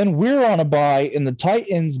week. Then we're on a bye, and the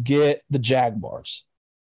Titans get the Jaguars.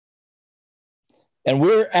 And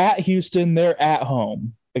we're at Houston, they're at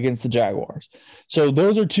home against the Jaguars. So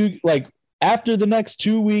those are 2, like after the next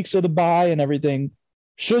 2 weeks of the bye and everything,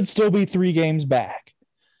 should still be 3 games back,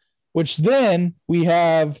 which then we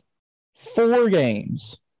have 4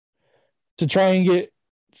 games to try and get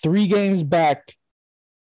 3 games back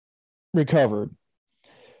recovered.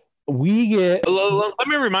 We get. Let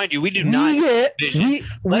me remind you, we do not. Let me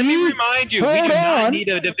remind you, we do not need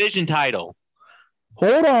a division title.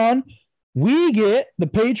 Hold on. We get the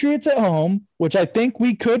Patriots at home, which I think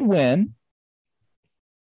we could win.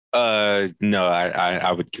 No,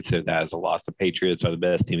 I would consider that as a loss. The Patriots are the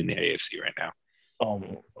best team in the AFC right now.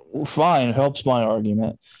 Fine. Helps my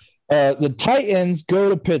argument. The Titans go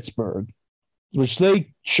to Pittsburgh, which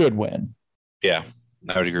they should win. Yeah,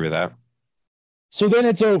 I would agree with that. So then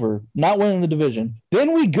it's over, not winning the division.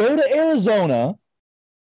 Then we go to Arizona,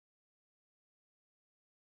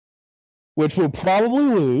 which we'll probably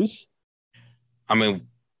lose. I mean,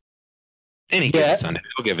 any given Sunday.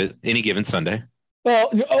 We'll give it any given Sunday.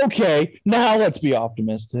 Well, okay. Now let's be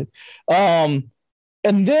optimistic. And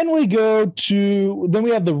then we have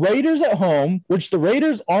the Raiders at home, which the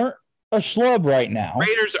Raiders aren't a schlub right now.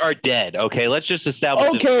 Raiders are dead. Okay, let's just establish.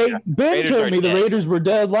 Okay, Ben told me the Raiders were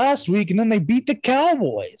dead last week, and then they beat the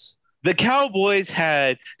Cowboys. The Cowboys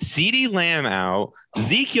had CeeDee Lamb out.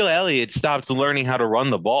 Ezekiel Elliott stopped learning how to run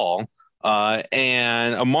the ball,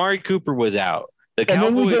 and Amari Cooper was out. And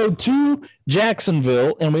then we go to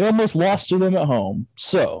Jacksonville, and we almost lost to them at home.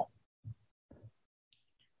 So,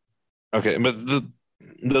 okay, but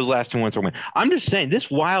those last 2 ones are win. I'm just saying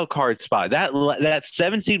this wild card spot, that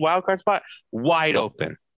 7-seed wild card spot, wide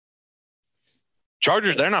open.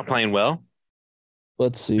 Chargers, they're not playing well.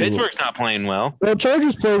 Let's see. Pittsburgh's not playing well. Well,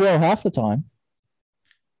 Chargers play well half the time.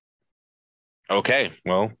 Okay,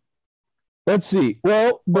 well, Let's see.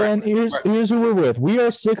 Well, Ben, Right. here's who we're with. We are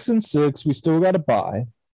 6-6. We still got to bye.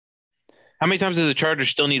 how many times do the Chargers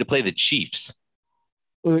still need to play the Chiefs?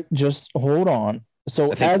 Just hold on.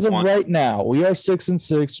 So I think as of one. right now, we are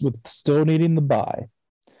 6-6 with still needing the bye.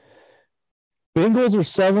 Bengals are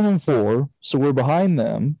 7-4, so we're behind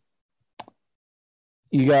them.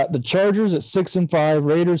 You got the Chargers at 6-5,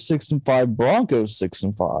 Raiders 6-5, Broncos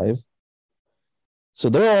 6-5. So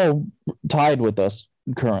they're all tied with us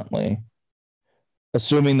currently,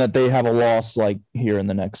 assuming that they have a loss like here in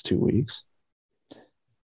the next 2 weeks.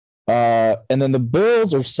 And then the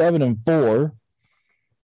Bills are 7-4.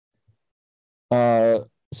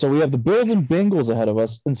 So we have the Bills and Bengals ahead of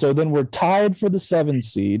us, and so then we're tied for the 7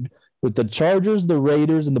 seed with the Chargers, the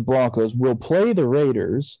Raiders, and the Broncos. We'll play the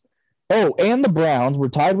Raiders. Oh, and the Browns. We're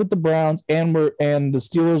tied with the Browns, and the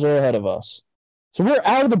Steelers are ahead of us. So we're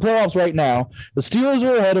out of the playoffs right now. The Steelers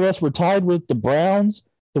are ahead of us. We're tied with the Browns,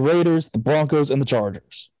 the Raiders, the Broncos, and the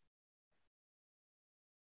Chargers.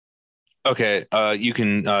 Okay, you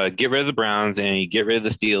can get rid of the Browns and you get rid of the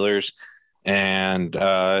Steelers, and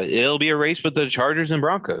it'll be a race with the Chargers and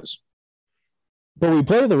Broncos. But we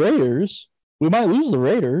play the Raiders. We might lose the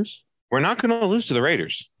Raiders. We're not going to lose to the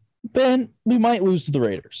Raiders. Ben, we might lose to the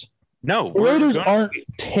Raiders. No, The Raiders aren't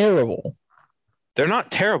terrible. They're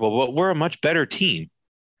not terrible, but we're a much better team.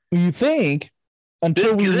 You think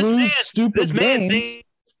until we lose stupid games.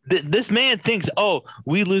 This man thinks, oh,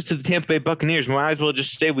 we lose to the Tampa Bay Buccaneers. We might as well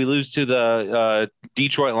just say we lose to the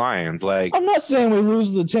Detroit Lions. Like, I'm not saying we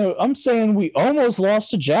lose the Tampa. I'm saying we almost lost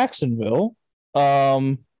to Jacksonville. We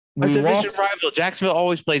lost rival. Jacksonville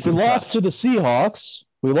always plays. We lost to the Seahawks.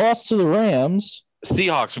 We lost to the Rams.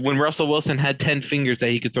 Seahawks when Russell Wilson had 10 fingers that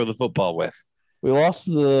he could throw the football with. We lost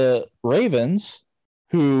to the Ravens,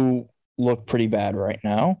 who look pretty bad right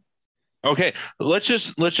now. Okay, let's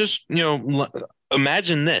just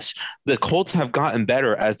imagine this. The Colts have gotten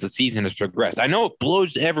better as the season has progressed. I know it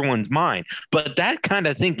blows everyone's mind, but that kind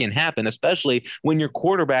of thing can happen, especially when your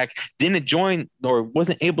quarterback didn't join or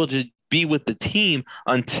wasn't able to be with the team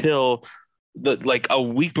until a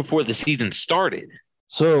week before the season started.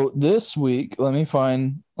 So this week, let me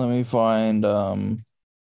find where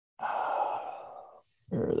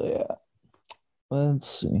are they at? Let's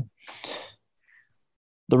see.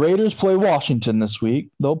 The Raiders play Washington this week.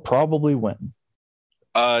 They'll probably win.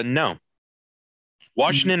 No.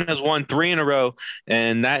 Washington has won 3 in a row,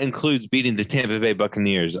 and that includes beating the Tampa Bay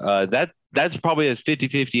Buccaneers. That's probably as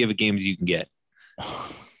 50-50 of a game as you can get.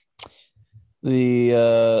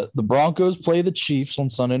 The Broncos play the Chiefs on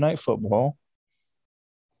Sunday Night Football.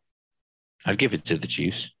 I'd give it to the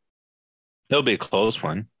Chiefs. It'll be a close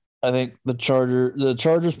one. I think the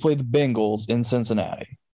Chargers play the Bengals in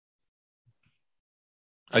Cincinnati.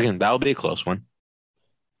 Again, that'll be a close one.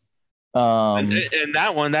 And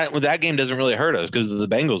that game doesn't really hurt us because the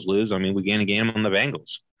Bengals lose. I mean, we gain a game on the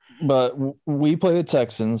Bengals. But we play the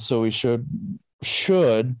Texans, so we should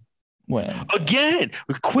win. Again,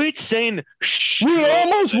 quit saying we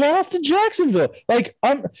almost lost to Jacksonville. Like,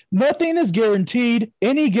 nothing is guaranteed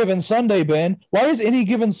any given Sunday, Ben. Why is any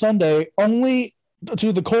given Sunday only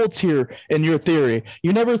to the Colts here in your theory?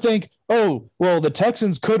 You never think, oh, well, the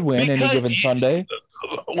Texans could win any given Sunday.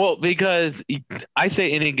 Well, because I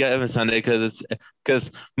say any given Sunday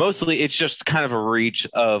because mostly it's just kind of a reach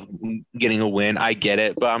of getting a win. I get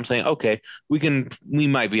it, but I'm saying, okay, we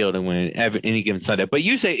might be able to win any given Sunday. But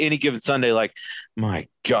you say any given Sunday, like, my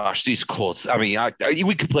gosh, these Colts. I mean,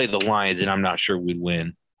 we could play the Lions, and I'm not sure we'd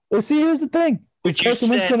win. Well, see, here's the thing. Is Carson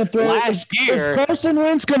Wentz going to throw? Is Carson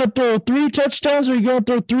Wentz going to throw 3 touchdowns, or are you going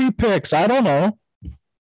to throw 3 picks? I don't know.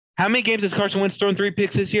 How many games has Carson Wentz thrown 3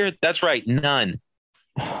 picks this year? That's right, none.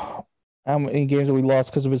 How many games have we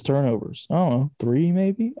lost because of his turnovers? I don't know. 3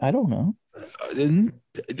 maybe? I don't know.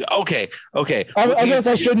 Okay. I guess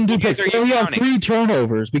I shouldn't do picks. We have 3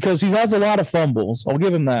 turnovers because he has a lot of fumbles. I'll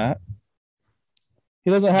give him that.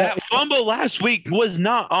 He doesn't have that fumble last week was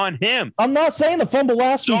not on him. I'm not saying the fumble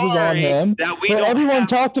last week was on him. But everyone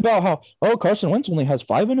talked about how Carson Wentz only has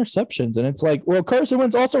 5 interceptions, and it's like, well, Carson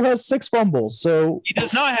Wentz also has 6 fumbles. So he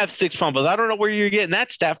does not have 6 fumbles. I don't know where you're getting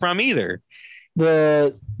that stat from either.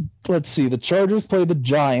 Let's see. The Chargers play the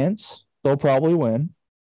Giants. They'll probably win.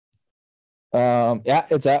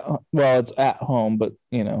 It's at home, but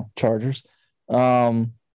Chargers.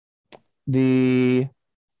 I'm trying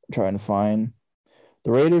to find.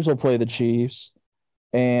 The Raiders will play the Chiefs,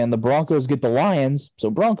 and the Broncos get the Lions. So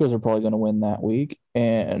Broncos are probably going to win that week,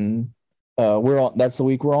 and that's the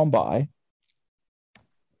week we're on bye.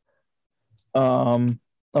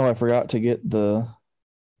 I forgot to get the.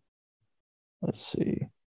 Let's see.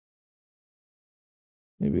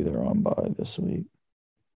 Maybe they're on bye this week.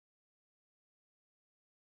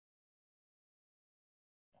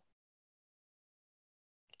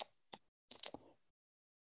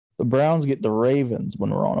 The Browns get the Ravens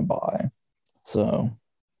when we're on a bye. So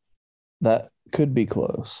that could be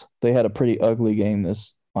close. They had a pretty ugly game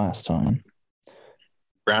this last time.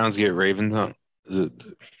 Browns get Ravens on.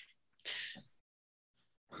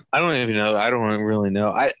 I don't even know. I don't really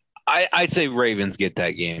know. I'd say Ravens get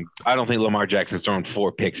that game. I don't think Lamar Jackson's throwing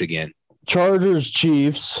 4 picks again. Chargers,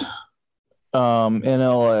 Chiefs, in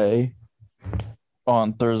LA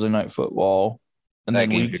on Thursday Night Football, and That then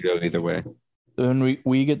game could go either way. Then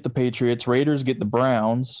we get the Patriots. Raiders get the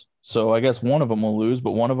Browns. So I guess one of them will lose,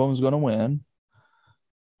 but one of them is going to win.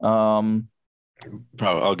 Probably,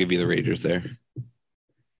 I'll give you the Raiders there.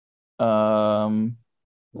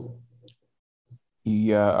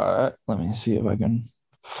 Yeah. Let me see if I can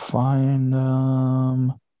find.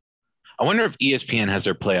 I wonder if ESPN has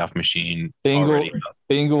their playoff machine already.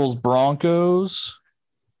 Bengals, Broncos.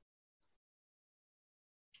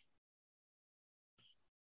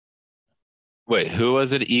 Wait, who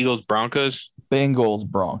was it? Eagles, Broncos? Bengals,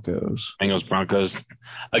 Broncos. Bengals, Broncos.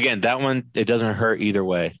 Again, that one, it doesn't hurt either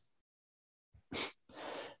way.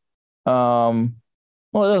 Well,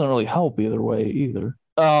 it doesn't really help either way either.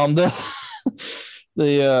 Again,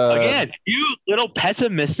 you little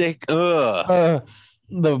pessimistic. The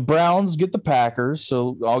Browns get the Packers,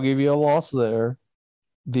 so I'll give you a loss there.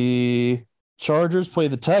 The Chargers play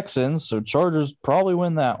the Texans, so Chargers probably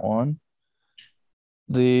win that one.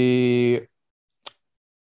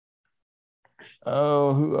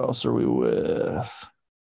 Who else are we with?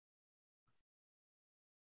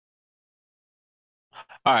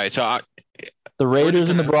 All right, so The Raiders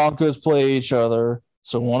and the Broncos play each other,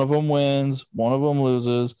 so one of them wins, one of them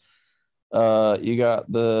loses. You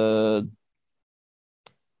got the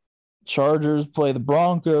Chargers play the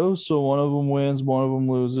Broncos, so one of them wins, one of them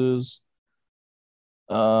loses.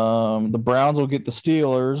 The Browns will get the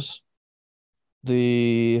Steelers.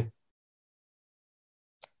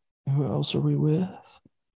 Who else are we with?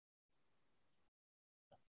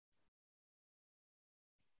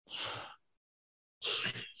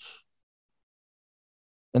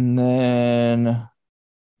 And then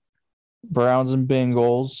Browns and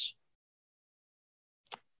Bengals.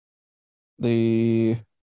 The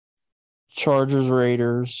Chargers,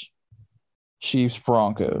 Raiders, Chiefs,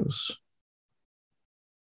 Broncos.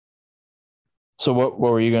 So what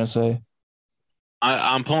were you going to say?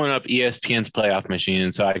 I'm pulling up ESPN's playoff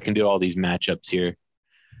machine, so I can do all these matchups here.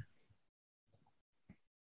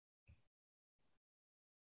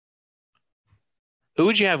 Who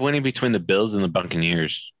would you have winning between the Bills and the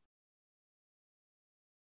Buccaneers?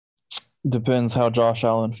 Depends how Josh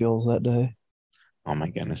Allen feels that day. Oh my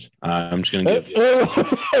goodness! I'm just gonna give.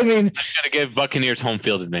 I'm gonna give Buccaneers home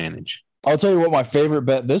field advantage. I'll tell you what my favorite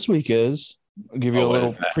bet this week is. I'll give you a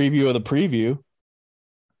little preview of the preview.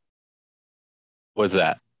 What's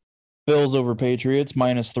that? Bills over Patriots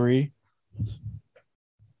 -3.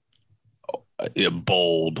 Oh, yeah,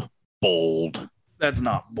 bold. That's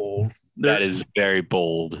not bold. That is very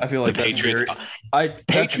bold. I feel like the Patriots.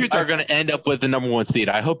 Patriots are going to end up with the number 1 seed.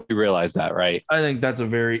 I hope you realize that, right? I think that's a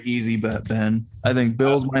very easy bet, Ben. I think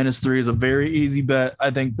Bills -3 is a very easy bet.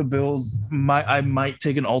 I think the Bills I might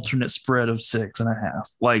take an alternate spread of 6.5.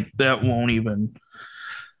 Like that won't even.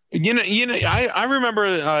 I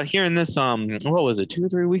remember hearing this. What was it, 2 or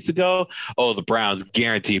 3 weeks ago? Oh, the Browns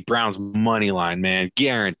guarantee. Browns money line, man,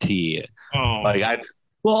 guarantee. Oh,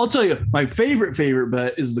 well, I'll tell you, my favorite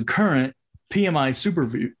bet is the current PMI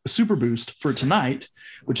Super Boost for tonight,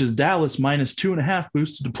 which is Dallas -2.5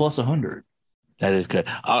 boosted to +100. That is good.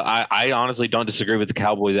 I honestly don't disagree with the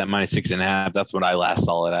Cowboys at -6.5. That's what I last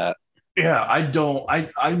saw it at. Yeah, I don't.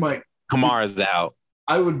 I might. Kamara's out.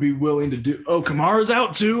 I would be willing to do. Oh, Kamara's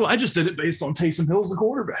out too. I just did it based on Taysom Hill's the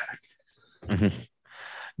quarterback. Mm-hmm.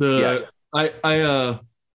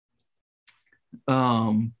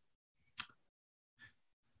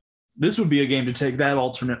 This would be a game to take that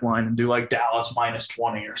alternate line and do like Dallas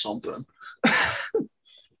 -20 or something.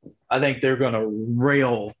 I think they're going to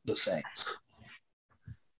rail the Saints.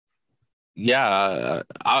 Yeah,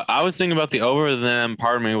 I was thinking about the over. Then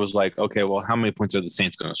part of me was like, okay, well, how many points are the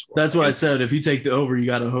Saints going to score? That's what I said. If you take the over, you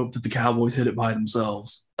got to hope that the Cowboys hit it by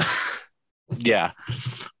themselves. Yeah.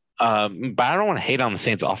 But I don't want to hate on the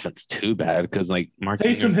Saints offense too bad because like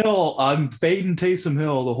Taysom Hill, I'm fading Taysom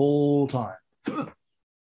Hill the whole time.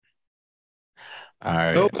 All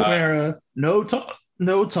right. No Kamara, no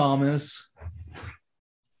Thomas.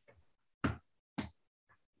 All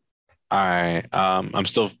right. I'm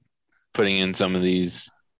still putting in some of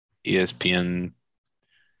these ESPN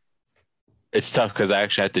It's tough because I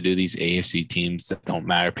actually have to do these AFC teams that don't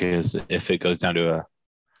matter because if it goes down to a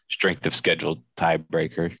strength of schedule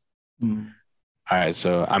tiebreaker. All right,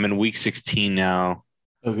 so I'm in week 16 now.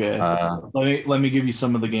 Okay. Let me give you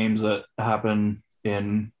some of the games that happened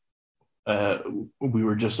in. We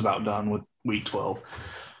were just about done with week 12.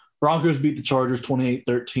 Broncos beat the Chargers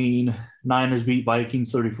 28-13. Niners beat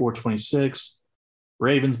Vikings 34-26.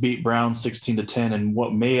 Ravens beat Browns 16-10 in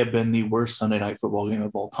what may have been the worst Sunday night football game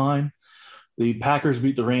of all time. The Packers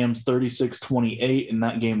beat the Rams 36-28, and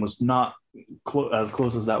that game was not as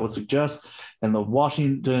close as that would suggest. And the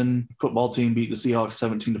Washington football team beat the Seahawks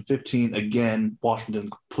 17-15. Again, Washington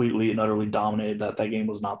completely and utterly dominated that. That game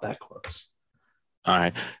was not that close. All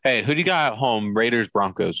right. Hey, who do you got at home? Raiders,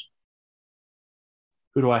 Broncos.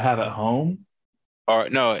 Who do I have at home? Or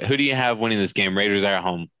no, who do you have winning this game? Raiders are at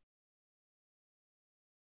home.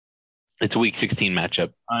 It's a week 16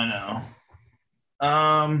 matchup. I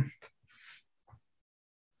know.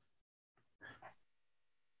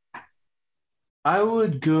 I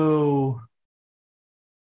would go.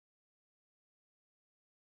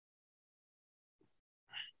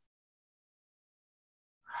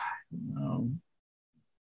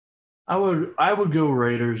 I would go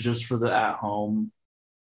Raiders just for the at home.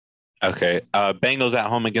 Okay. Bengals at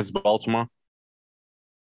home against Baltimore.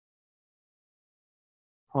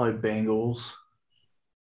 Probably Bengals.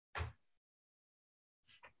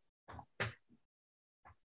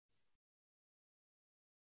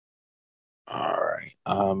 All right.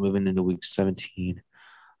 Moving into week 17.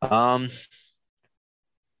 Let's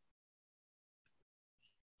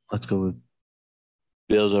go with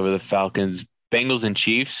Bills over the Falcons. Bengals and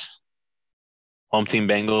Chiefs. Home team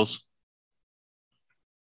Bengals.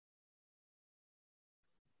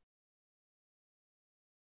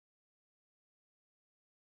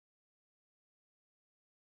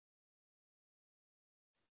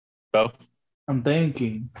 Bo? I'm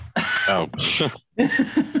thinking. Oh.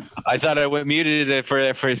 I thought I went muted it for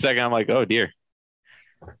a second. I'm like, oh dear.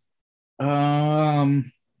 Oh,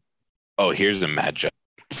 here's a matchup.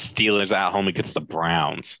 Steelers at home against the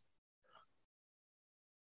Browns.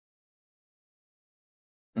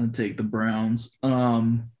 I'd take the Browns.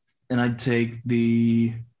 And I'd take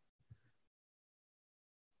the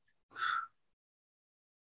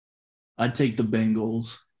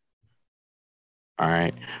Bengals. All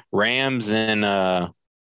right. Rams and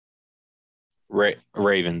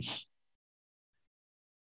Ravens.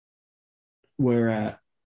 Where at?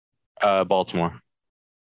 Baltimore.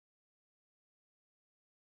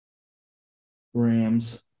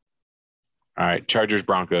 Rams. All right. Chargers,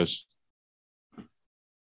 Broncos.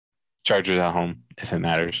 Chargers at home, if it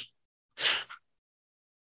matters.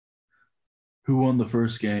 Who won the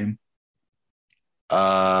first game?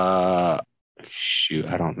 Shoot,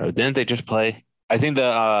 I don't know. Didn't they just play? I think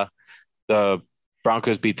the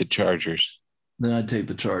Broncos beat the Chargers. Then I'd take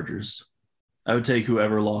the Chargers. I would take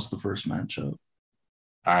whoever lost the first matchup.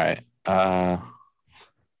 All right.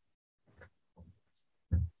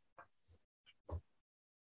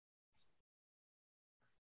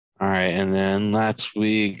 All right, and then last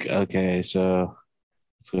week, okay, so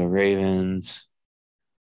let's go Ravens.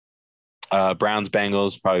 Browns,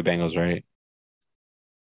 Bengals, probably Bengals, right?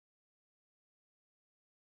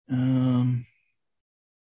 I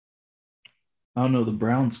don't know. The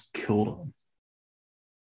Browns killed them.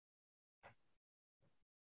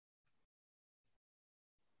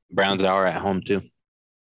 Browns are at home too.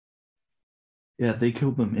 Yeah, they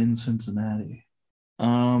killed them in Cincinnati.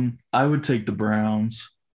 I would take the Browns.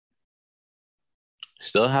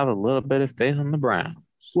 Still have a little bit of faith in the Browns.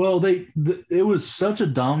 Well, it was such a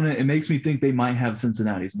dominant. It makes me think they might have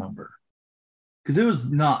Cincinnati's number because it was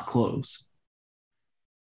not close.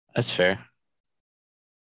 That's fair.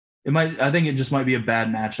 It might. I think it just might be a bad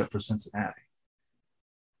matchup for Cincinnati.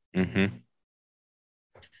 Mm-hmm.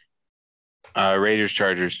 Raiders,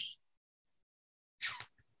 Chargers.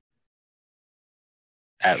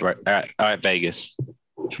 At Vegas.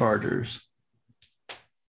 Chargers.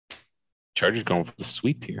 Chargers going for the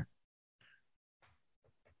sweep here.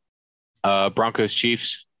 Broncos,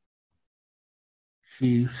 Chiefs.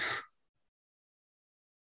 Chiefs.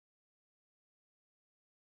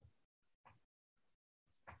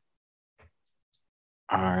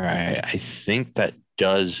 All right. I think that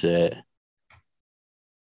does it.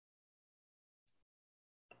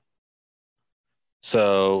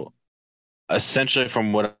 So essentially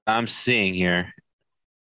from what I'm seeing here,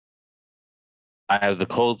 I have the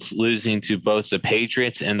Colts losing to both the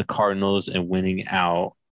Patriots and the Cardinals and winning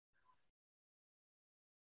out.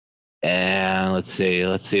 And let's see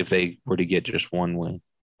if they were to get just one win.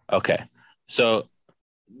 Okay. So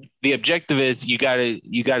the objective is you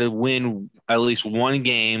gotta win at least one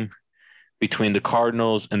game between the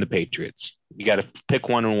Cardinals and the Patriots. You got to pick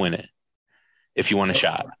one and win it if you want a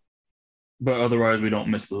shot. But otherwise, we don't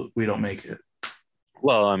make it.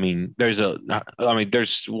 Well, I mean, there's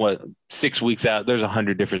 6 weeks out. There's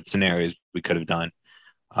 100 different scenarios we could have done.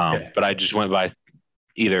 But I just went by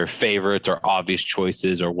either favorites or obvious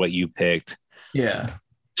choices or what you picked. Yeah.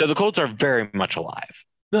 So the Colts are very much alive.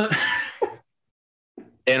 So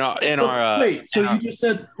you just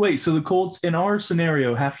said so the Colts in our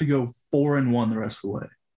scenario have to go 4-1 the rest of the way.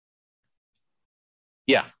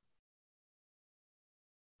 Yeah.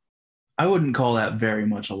 I wouldn't call that very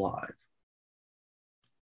much alive.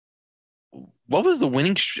 What was the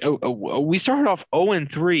winning? We started off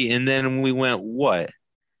 0-3, and then we went what?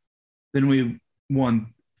 Then we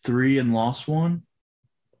won 3 and lost 1,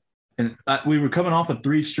 and we were coming off of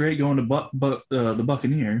 3 straight going to the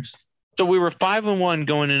Buccaneers. So we were 5-1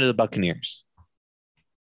 going into the Buccaneers.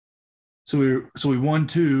 So we won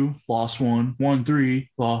 2, lost 1, won 3,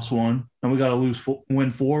 lost 1, and we got to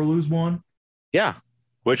win 4, lose 1. Yeah,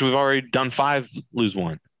 which we've already done 5, lose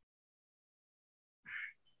 1.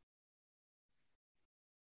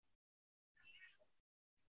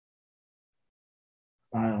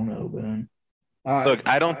 I don't know, Ben. Look,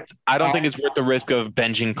 I don't think it's worth the risk of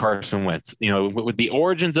benching Carson Wentz. You know, with the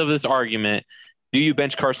origins of this argument, do you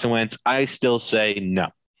bench Carson Wentz? I still say no.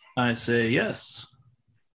 I say yes.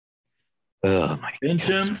 Oh my Bench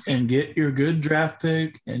him and get your good draft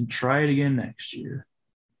pick and try it again next year.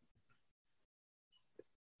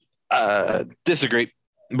 Disagree,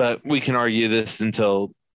 but we can argue this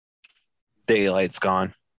until daylight's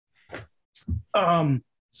gone.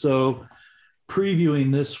 So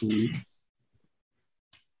previewing this week,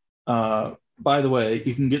 by the way,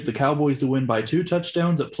 you can get the Cowboys to win by 2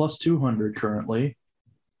 touchdowns at plus 200 currently,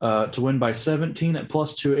 to win by 17 at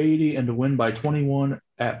plus 280, and to win by 21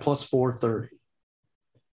 at plus 430.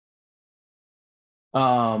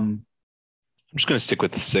 I'm just going to stick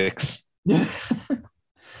with the 6. Let's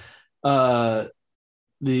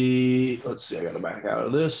see, I got to back out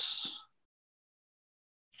of this.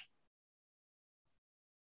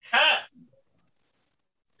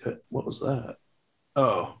 What was that?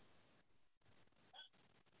 Oh.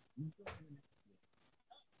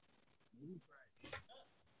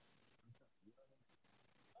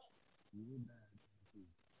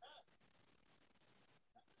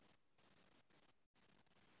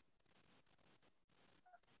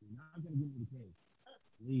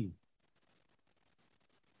 Leave.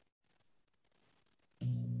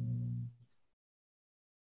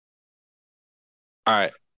 All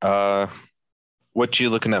right. What you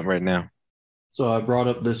looking at right now? So I brought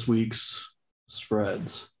up this week's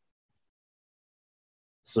spreads.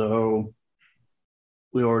 So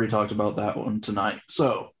we already talked about that one tonight.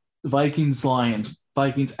 So Vikings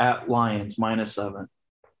at Lions -7.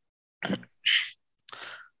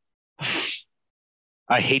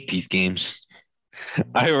 I hate these games.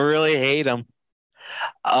 I really hate them.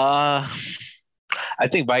 I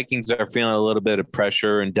think Vikings are feeling a little bit of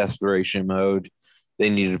pressure and desperation mode. They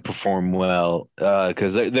need to perform well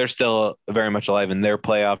because they're still very much alive in their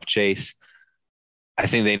playoff chase. I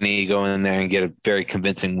think they need to go in there and get a very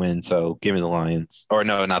convincing win. So give me the Lions. Or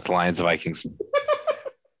no, not the Lions, the Vikings.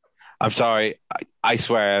 I'm sorry. I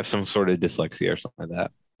swear I have some sort of dyslexia or something like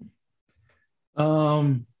that.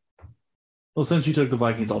 Well, since you took the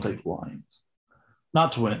Vikings, I'll take the Lions.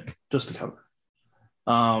 Not to win, just to cover.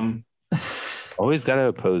 Always got to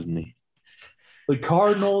oppose me. The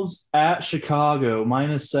Cardinals at Chicago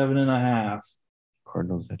 -7.5.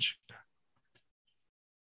 Cardinals at Chicago.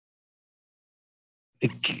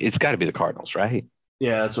 It's got to be the Cardinals, right?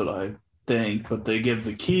 Yeah, that's what I think. But they give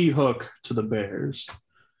the key hook to the Bears.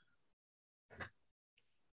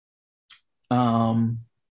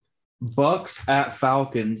 Bucks at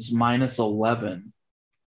Falcons -11.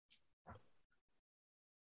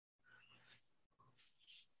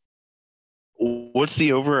 What's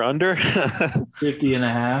the over under?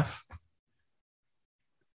 50.5.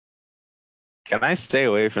 Can I stay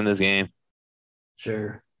away from this game?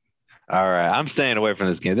 Sure. All right, I'm staying away from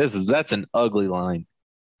this game. That's an ugly line.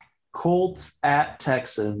 Colts at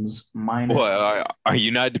Texans -. What, are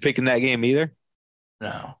you not picking that game either?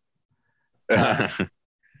 No.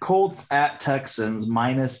 Colts at Texans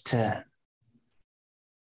 -10.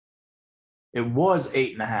 It was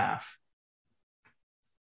 8.5.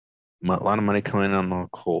 A lot of money coming in on the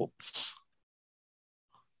Colts.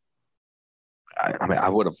 I mean, I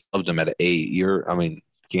would have loved them at 8.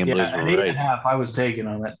 Gamblers were right. 8.5. I was taking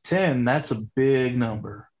them at 10. That's a big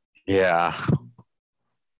number. Yeah.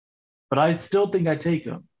 But I still think I take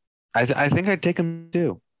them. I think I'd take them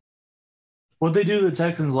too. What they do to the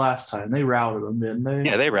Texans last time? They routed them, didn't they?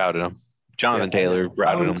 Yeah, they routed them. Jonathan Yeah, Taylor I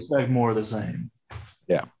routed would them. expect more of the same.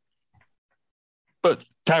 But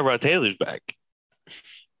Tyrod Taylor's back.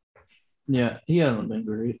 Yeah, he hasn't been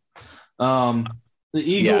great. The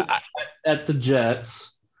Eagles at the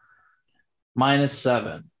Jets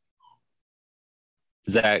 -7.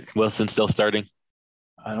 Zach Wilson still starting?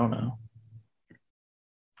 I don't know.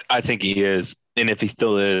 I think he is. And if he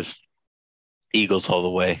still is, Eagles all the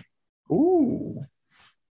way. Ooh.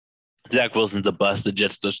 Zach Wilson's a bust. The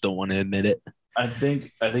Jets just don't want to admit it. I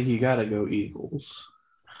think you gotta go Eagles.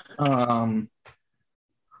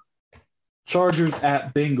 Chargers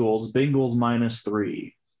at Bengals. Bengals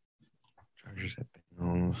 -3. Chargers at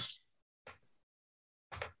Bengals.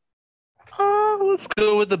 Let's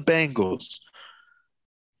go with the Bengals.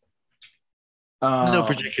 No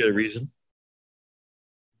particular reason.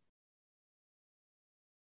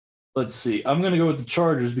 Let's see. I'm going to go with the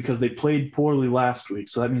Chargers because they played poorly last week,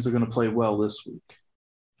 so that means they're going to play well this week.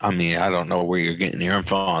 I mean, I don't know where you're getting your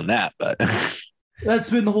info on that, but that's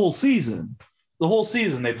been the whole season. The whole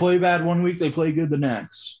season, they play bad one week, they play good the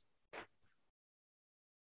next.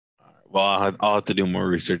 Well, I'll have to do more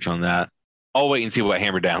research on that. I'll wait and see what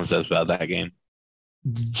Hammer Down says about that game.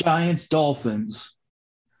 Giants, Dolphins.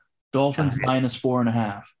 Dolphins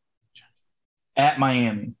 -4.5 at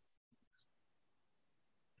Miami.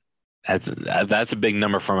 That's a big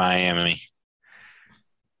number for Miami.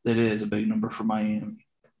 It is a big number for Miami.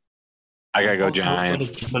 I gotta go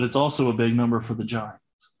Giants, but it's also a big number for the Giants.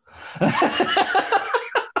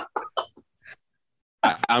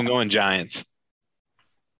 I'm going Giants.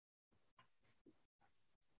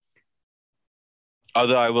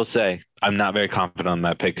 Although I will say I'm not very confident on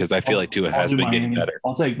that pick because I feel like Tua has been getting better.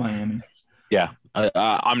 I'll take Miami. Yeah,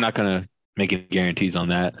 I'm not going to make any guarantees on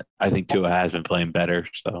that. I think Tua has been playing better.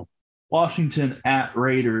 So Washington at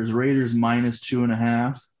Raiders. Raiders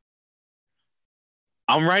 -2.5.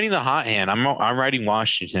 I'm riding the hot hand. I'm riding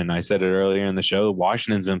Washington. I said it earlier in the show.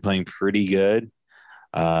 Washington's been playing pretty good.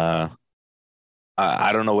 I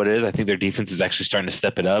don't know what it is. I think their defense is actually starting to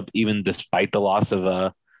step it up, even despite the loss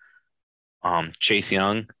of Chase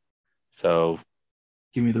Young. So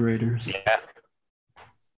give me the Raiders. Yeah.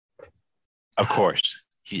 Of course.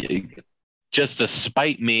 Just to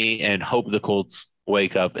spite me and hope the Colts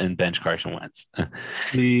wake up and bench Carson Wentz.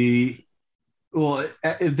 If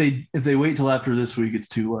they wait till after this week, it's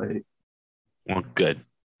too late. Well, good.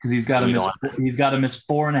 Because he's got to miss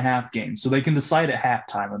 4.5 games. So they can decide at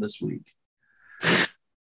halftime of this week.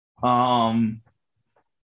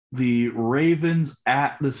 The Ravens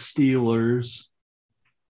at the Steelers.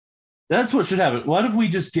 That's what should happen. What if we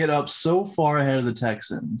just get up so far ahead of the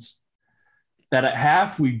Texans that at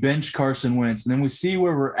half we bench Carson Wentz and then we see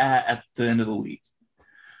where we're at the end of the week?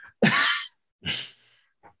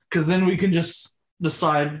 Because then we can just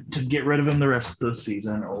decide to get rid of him the rest of the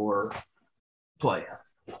season or play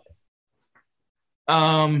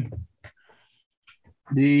him.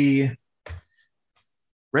 The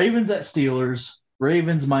Ravens at Steelers.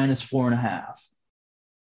 Ravens -4.5.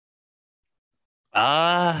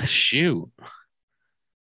 Shoot.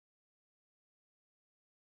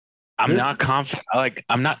 I'm not confident.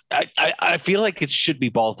 I feel like it should be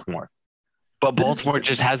Baltimore, but Baltimore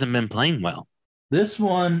just hasn't been playing well. This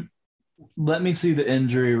one, let me see the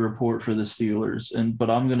injury report for the Steelers,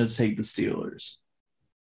 but I'm going to take the Steelers.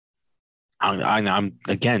 I'm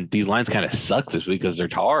again, these lines kind of suck this week because they're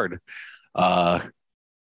hard.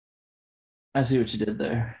 I see what you did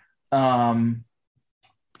there.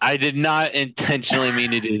 I did not intentionally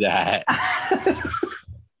mean to do that.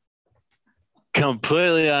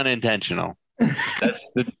 Completely unintentional.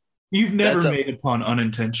 You've never made a pun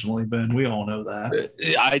unintentionally, Ben. We all know that.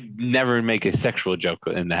 I never make a sexual joke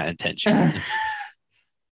in that intention.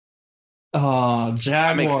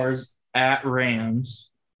 Jaguars at Rams.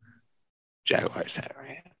 Jaguars at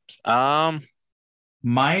Rams.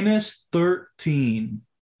 -13.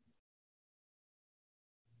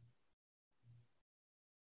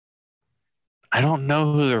 I don't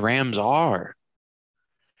know who the Rams are.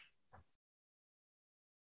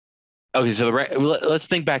 Okay, so let's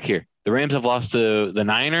think back here. The Rams have lost to the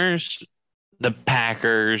Niners, the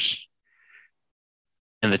Packers,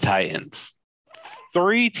 and the Titans.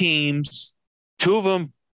 3 teams, 2 of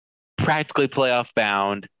them practically playoff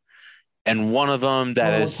bound, and one of them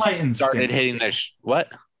that has started hitting their what?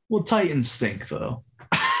 Well, Titans stink though.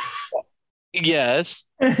 Yes,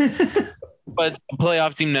 but a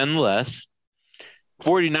playoff team nonetheless.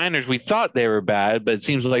 49ers, we thought they were bad, but it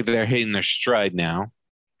seems like they're hitting their stride now.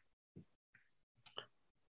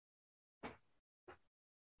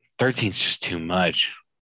 13's just too much.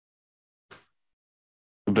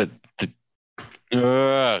 But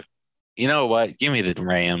you know what? Give me the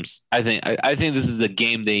Rams. I think this is the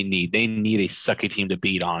game they need. They need a sucky team to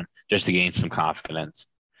beat on just to gain some confidence.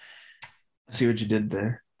 I see what you did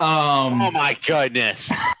there. Oh my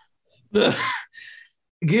goodness.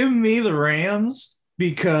 Give me the Rams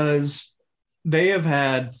because they have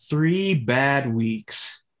had 3 bad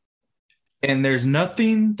weeks. And there's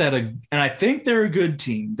nothing and I think they're a good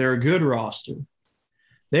team. They're a good roster.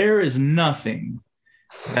 There is nothing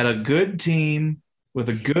that a good team with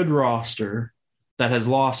a good roster that has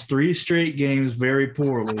lost 3 straight games very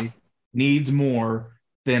poorly needs more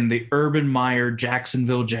than the Urban Meyer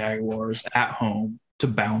Jacksonville Jaguars at home to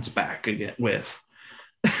bounce back again with.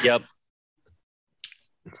 Yep.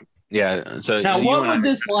 Yeah. So now, what would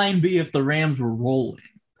this line be if the Rams were rolling?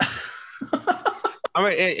 I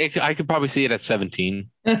mean, I could probably see it at 17.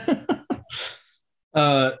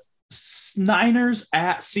 Niners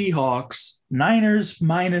at Seahawks. Niners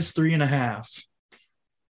minus 3.5.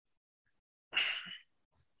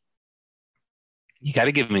 You got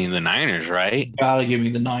to give me the Niners, right? Gotta give me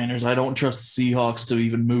the Niners. I don't trust the Seahawks to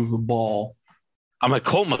even move the ball. I'm like,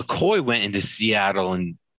 Colt McCoy went into Seattle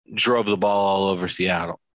and drove the ball all over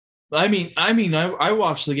Seattle. I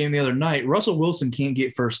watched the game the other night. Russell Wilson can't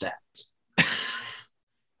get first downs.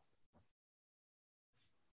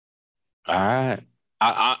 All right.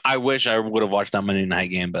 I wish I would have watched that Monday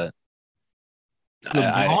night game, but the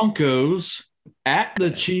Broncos at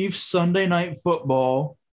the Chiefs Sunday Night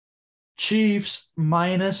Football. Chiefs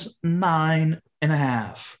minus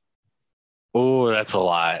 9.5. Oh, that's a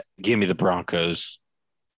lot. Give me the Broncos.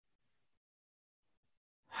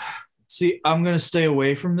 See, I'm going to stay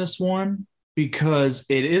away from this one because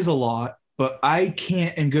it is a lot, but I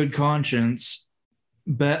can't in good conscience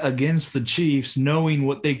bet against the Chiefs knowing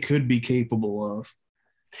what they could be capable of.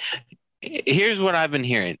 Here's what I've been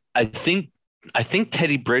hearing. I think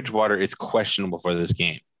Teddy Bridgewater is questionable for this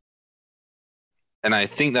game. And I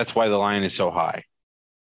think that's why the line is so high.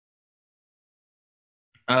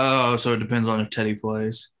 Oh, so it depends on if Teddy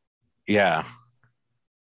plays. Yeah.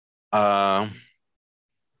 All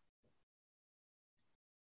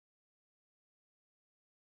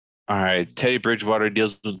right. Teddy Bridgewater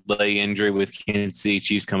deals with leg injury with Kansas City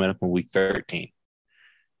Chiefs coming up in week 13.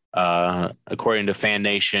 According to Fan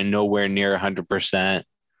Nation, nowhere near 100%.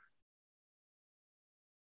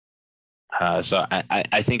 So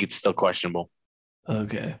I think it's still questionable.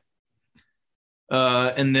 Okay.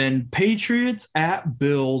 And then Patriots at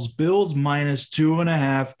Bills. Bills minus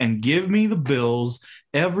 2.5. And give me the Bills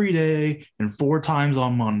every day and 4 times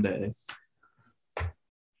on Monday.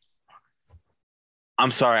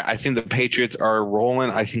 I'm sorry. I think the Patriots are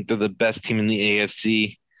rolling. I think they're the best team in the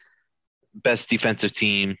AFC. Best defensive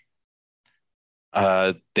team.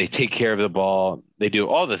 They take care of the ball. They do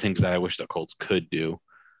all the things that I wish the Colts could do,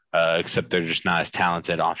 except they're just not as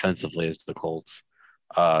talented offensively as the Colts.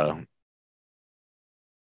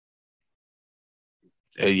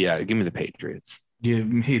 Yeah, give me the Patriots. Give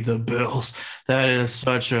me the Bills. That is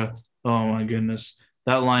such a oh my goodness.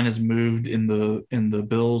 That line is moved in the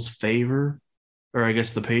Bills' favor, or I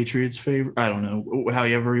guess the Patriots' favor. I don't know,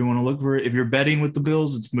 however you want to look for it. If you're betting with the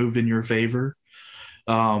Bills, it's moved in your favor.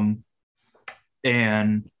 And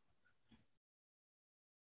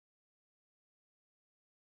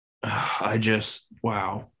I just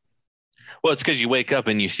wow. Well, it's because you wake up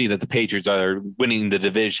and you see that the Patriots are winning the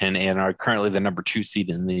division and are currently the number 2 seed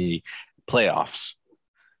in the playoffs.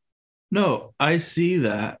 No, I see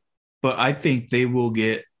that, but I think they will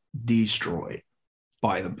get destroyed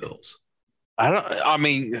by the Bills. I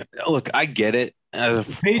mean, look, I get it. As a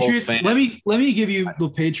Patriots. Let me give you the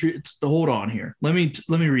Patriots. Hold on here. Let me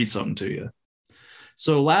read something to you.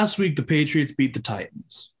 So last week the Patriots beat the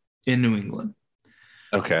Titans in New England.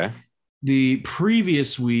 Okay. The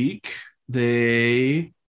previous week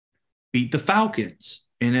they beat the Falcons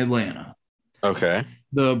in Atlanta. Okay.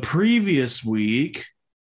 The previous week,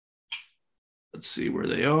 let's see where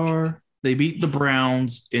they are. They beat the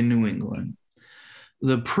Browns in New England.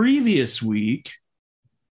 The previous week,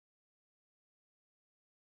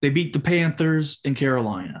 they beat the Panthers in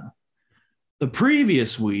Carolina. The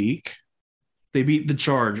previous week, they beat the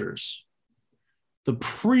Chargers. The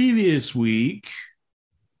previous week,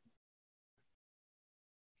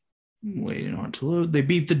 I'm waiting on it to load, they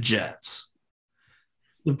beat the Jets.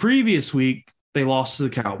 The previous week, they lost to the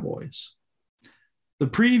Cowboys. The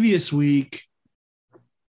previous week,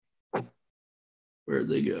 where'd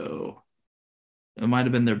they go? It might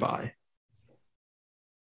have been their bye.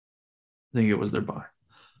 I think it was their bye.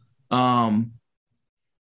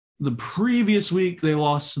 The previous week, they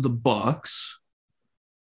lost to the Bucks.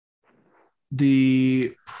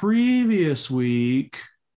 The previous week,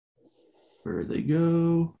 Where they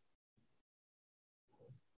go?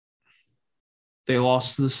 They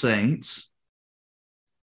lost to the Saints.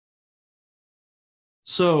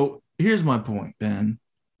 So here's my point, Ben.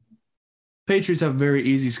 Patriots have a very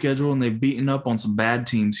easy schedule, and they've beaten up on some bad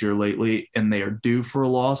teams here lately, and they are due for a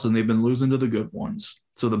loss, and they've been losing to the good ones.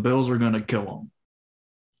 So the Bills are going to kill them.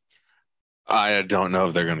 I don't know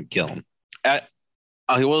if they're going to kill them.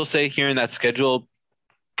 I will say hearing that schedule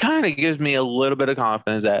kind of gives me a little bit of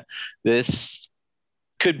confidence that this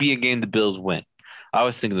could be a game the Bills win. I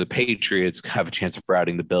was thinking the Patriots have a chance of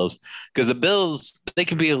routing the Bills because the Bills, they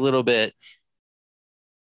can be a little bit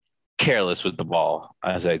careless with the ball,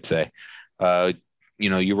 as I'd say.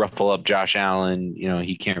 You ruffle up Josh Allen,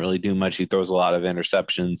 he can't really do much. He throws a lot of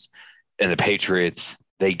interceptions. And the Patriots,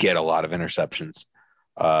 they get a lot of interceptions.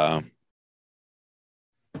 And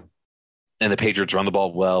the Patriots run the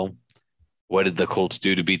ball well. What did the Colts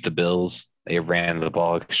do to beat the Bills? They ran the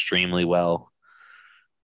ball extremely well.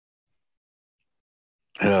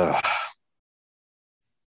 It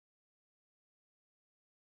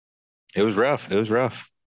was rough.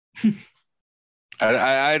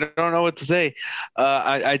 I don't know what to say.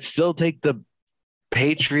 I'd still take the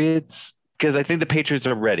Patriots because I think the Patriots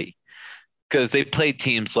are ready because they played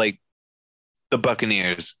teams like the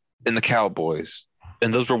Buccaneers and the Cowboys,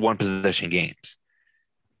 and those were one possession games.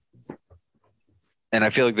 And I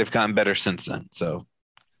feel like they've gotten better since then. So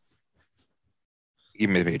give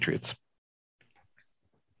me the Patriots.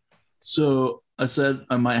 So I said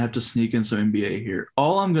I might have to sneak in some NBA here.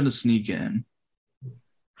 All I'm going to sneak in.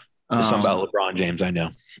 Something about LeBron James, I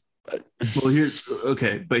know. Well, here's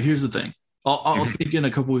the thing. I'll sneak in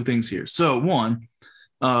a couple of things here. So one,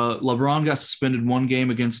 LeBron got suspended one game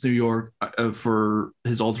against New York for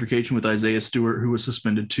his altercation with Isaiah Stewart, who was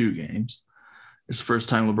suspended 2 games. It's the first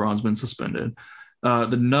time LeBron's been suspended.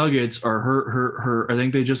 The Nuggets are hurt. I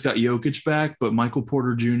think they just got Jokic back, but Michael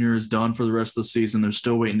Porter Jr. is done for the rest of the season. They're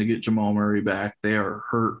still waiting to get Jamal Murray back. They are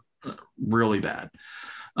hurt really bad.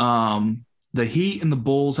 The Heat and the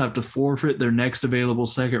Bulls have to forfeit their next available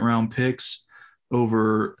second-round picks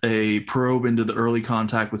over a probe into the early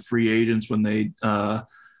contact with free agents when they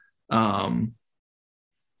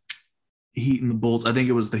Heat and the Bulls. I think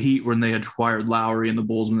it was the Heat when they acquired Lowry and the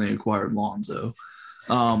Bulls when they acquired Lonzo.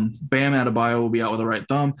 Bam Adebayo will be out with a right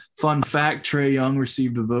thumb. Fun fact, Trae Young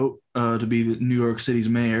received a vote to be the New York City's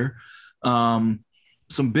mayor. Some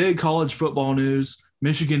big college football news.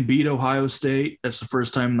 Michigan beat Ohio State. That's the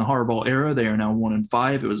first time in the Harbaugh era. They are now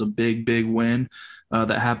 1-5. It was a big, big win that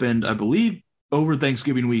happened, I believe, over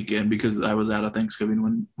Thanksgiving weekend because I was out of Thanksgiving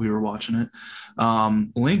when we were watching it.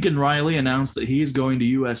 Lincoln Riley announced that he is going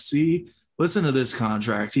to USC. Listen to this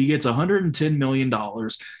contract. He gets $110 million.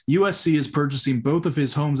 USC is purchasing both of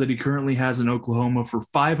his homes that he currently has in Oklahoma for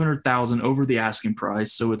 $500,000 over the asking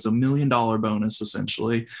price. So it's $1 million bonus,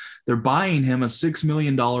 essentially. They're buying him a $6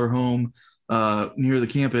 million home near the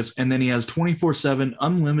campus, and then he has 24/7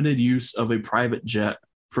 unlimited use of a private jet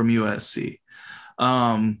from USC.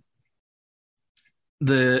 And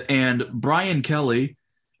Brian Kelly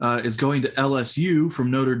is going to LSU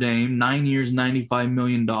from Notre Dame, 9 years, $95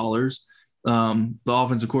 million. The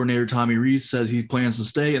offensive coordinator, Tommy Rees, says he plans to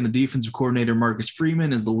stay, and the defensive coordinator, Marcus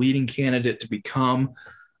Freeman, is the leading candidate to become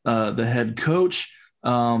the head coach.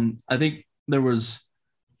 I think there's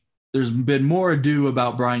been more ado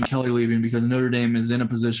about Brian Kelly leaving because Notre Dame is in a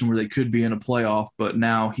position where they could be in a playoff, but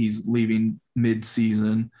now he's leaving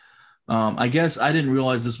mid-season. I guess I didn't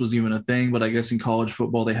realize this was even a thing, but I guess in college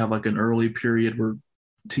football they have like an early period where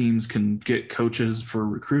teams can get coaches for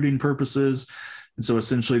recruiting purposes. And so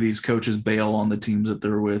essentially these coaches bail on the teams that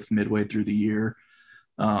they're with midway through the year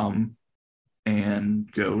and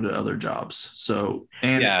go to other jobs. So,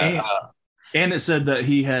 and it said that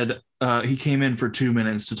he came in for 2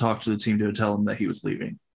 minutes to talk to the team to tell them that he was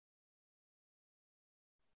leaving.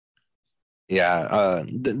 Yeah,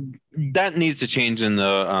 that needs to change in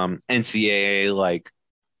the NCAA like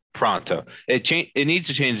pronto. It needs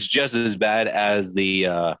to change just as bad as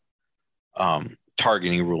the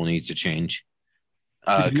targeting rule needs to change.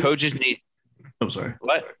 Coaches need. Oh, sorry.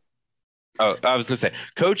 What? Oh, I was going to say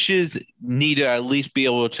coaches need to at least be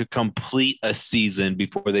able to complete a season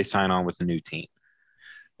before they sign on with a new team.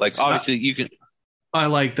 Like, obviously, you can. I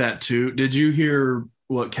like that too. Did you hear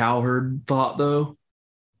what Cowherd thought, though?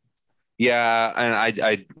 Yeah, and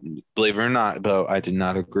I believe it or not, but I did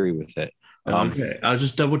not agree with it. Okay, I was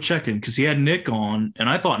just double checking because he had Nick on, and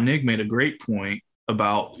I thought Nick made a great point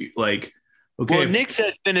about like. Okay, well, Nick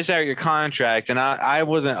said finish out your contract, and I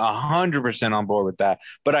wasn't 100% on board with that,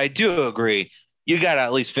 but I do agree you got to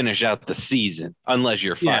at least finish out the season unless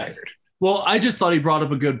you're fired. Well, I just thought he brought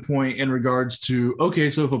up a good point in regards to,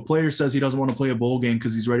 okay, so if a player says he doesn't want to play a bowl game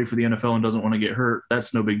because he's ready for the NFL and doesn't want to get hurt,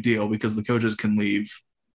 that's no big deal because the coaches can leave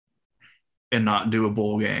and not do a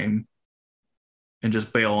bowl game and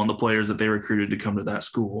just bail on the players that they recruited to come to that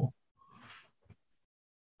school.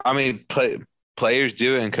 I mean, players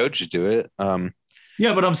do it and coaches do it.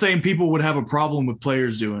 Yeah, but I'm saying people would have a problem with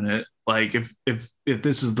players doing it. Like if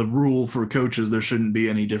this is the rule for coaches, there shouldn't be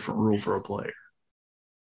any different rule for a player.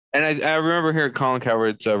 And I remember hearing Colin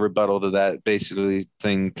Cowherd's rebuttal to that basically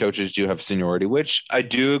thing. Coaches do have seniority, which I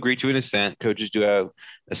do agree to an extent. Coaches do have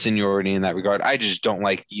a seniority in that regard. I just don't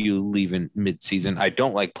like you leaving mid-season. I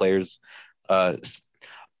don't like players.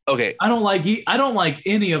 Okay. I don't like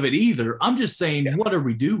any of it either. I'm just saying, What are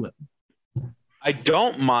we doing? I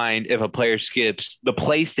don't mind if a player skips the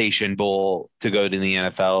PlayStation Bowl to go to the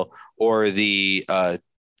NFL or the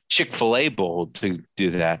Chick-fil-A Bowl to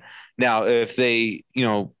do that. Now, if they,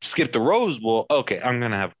 skip the Rose Bowl, okay, I'm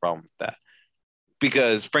going to have a problem with that.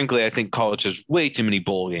 Because, frankly, I think college has way too many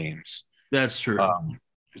bowl games. That's true.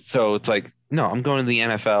 So it's like, no, I'm going to the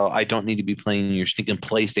NFL. I don't need to be playing your stinking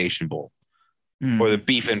PlayStation Bowl or the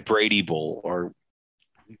Beef and Brady Bowl or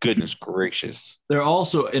goodness gracious. They're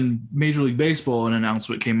also, in Major League Baseball, an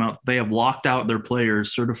announcement came out. They have locked out their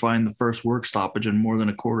players, certifying the first work stoppage in more than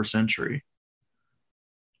a quarter century.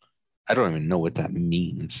 I don't even know what that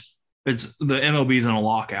means. It's the MLB's in a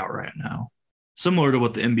lockout right now, similar to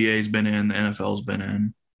what the NBA's been in, the NFL's been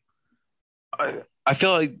in. I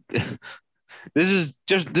feel like this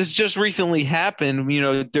just recently happened,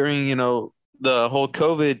 during, the whole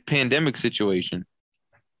COVID pandemic situation.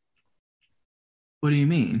 What do you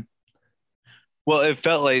mean? Well, it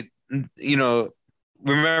felt like,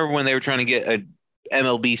 remember when they were trying to get a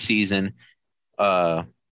MLB season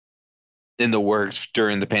in the works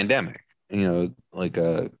during the pandemic, like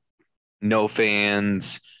no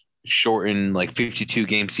fans, shortened like 52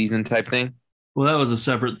 game season type thing. Well, that was a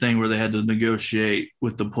separate thing where they had to negotiate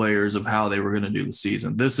with the players of how they were going to do the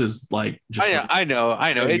season. This is like just I know.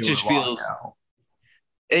 It just feels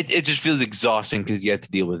it just feels exhausting because you have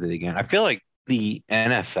to deal with it again. I feel like the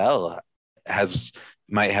NFL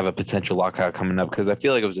might have a potential lockout coming up because I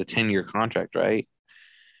feel like it was a 10-year contract, right?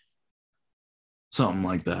 Something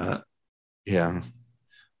like that. Yeah.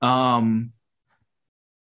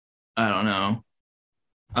 I don't know.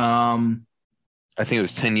 I think it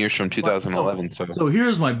was 10 years from 2011. So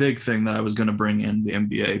here's my big thing that I was going to bring in the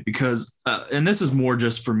NBA because, and this is more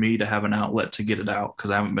just for me to have an outlet to get it out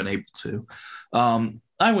because I haven't been able to.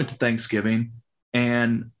 I went to Thanksgiving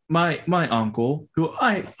and my uncle, who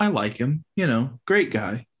I like him, great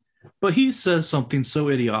guy, but he says something so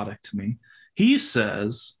idiotic to me. He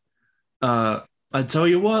says, I tell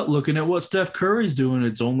you what, looking at what Steph Curry's doing,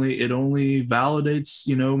 it only validates,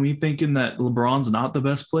 me thinking that LeBron's not the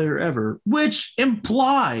best player ever, which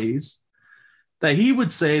implies that he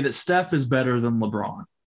would say that Steph is better than LeBron,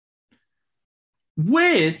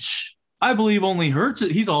 which I believe only hurts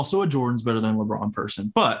it. He's also a Jordan's better than LeBron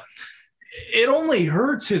person, but it only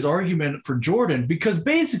hurts his argument for Jordan because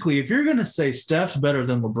basically if you're going to say Steph's better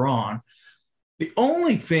than LeBron, the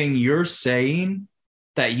only thing you're saying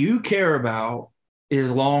that you care about is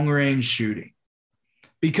long-range shooting.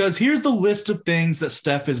 Because here's the list of things that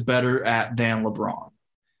Steph is better at than LeBron.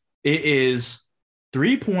 It is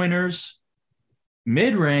three-pointers,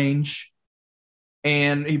 mid-range,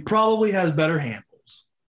 and he probably has better handles.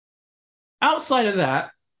 Outside of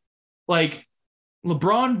that, like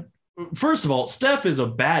LeBron, first of all, Steph is a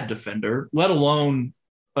bad defender, let alone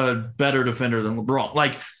a better defender than LeBron.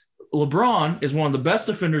 Like LeBron is one of the best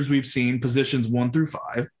defenders we've seen, positions 1 through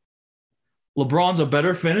 5. LeBron's a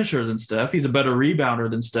better finisher than Steph. He's a better rebounder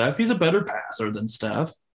than Steph. He's a better passer than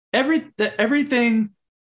Steph. Everything,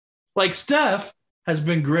 like Steph has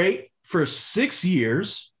been great for 6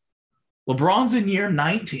 years. LeBron's in year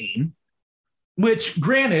 19, which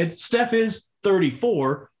granted, Steph is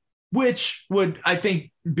 34, which would, I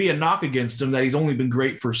think, be a knock against him that he's only been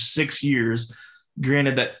great for 6 years.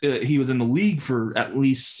 Granted that he was in the league for at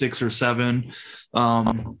least 6 or 7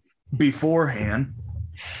 beforehand.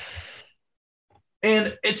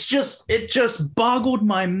 And it just boggled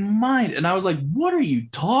my mind. And I was like, what are you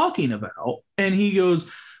talking about? And he goes,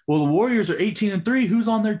 well, the Warriors are 18-3. Who's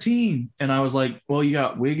on their team? And I was like, well, you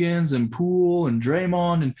got Wiggins and Poole and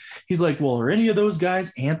Draymond. And he's like, well, are any of those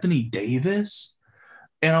guys Anthony Davis?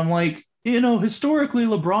 And I'm like, historically,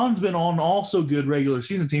 LeBron's been on also good regular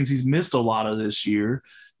season teams. He's missed a lot of this year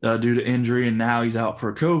due to injury. And now he's out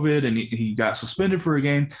for COVID and he got suspended for a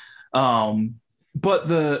game. But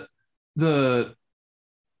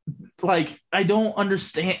like I don't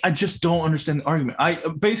understand. I just don't understand the argument. I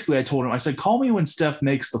told him, I said, call me when Steph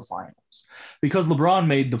makes the finals, because LeBron's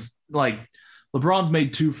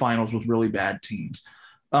made 2 finals with really bad teams.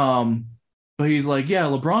 But he's like, yeah,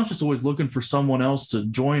 LeBron's just always looking for someone else to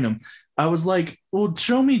join him. I was like, well,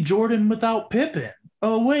 show me Jordan without Pippen.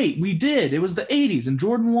 Oh, wait, we did. It was the 80s and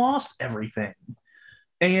Jordan lost everything.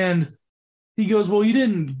 And he goes, well, you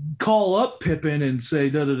didn't call up Pippen and say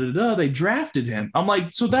da da da da. They drafted him. I'm like,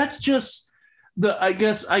 so that's just I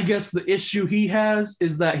guess the issue he has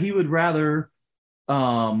is that he would rather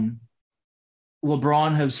LeBron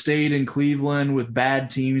have stayed in Cleveland with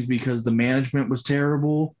bad teams because the management was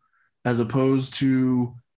terrible, as opposed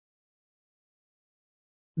to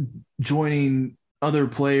joining other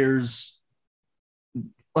players.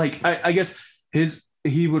 Like I guess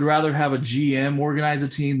he would rather have a GM organize a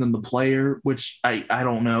team than the player, which I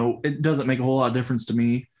don't know. It doesn't make a whole lot of difference to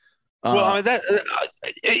me. Well, I mean, that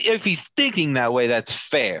if he's thinking that way, that's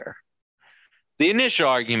fair. The initial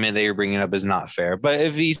argument that you're bringing up is not fair, but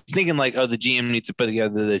if he's thinking like, oh, the GM needs to put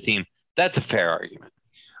together the team, that's a fair argument.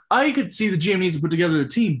 I could see the GM needs to put together a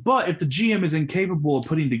team, but if the GM is incapable of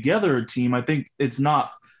putting together a team, I think it's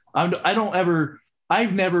not.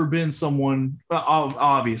 I've never been someone,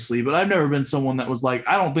 obviously, but I've never been someone that was like,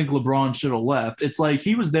 I don't think LeBron should have left. It's like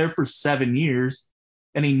he was there for 7 years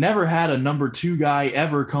and he never had a number 2 guy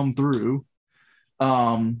ever come through.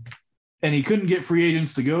 And he couldn't get free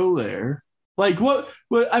agents to go there. Like what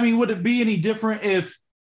I mean, would it be any different if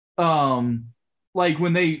like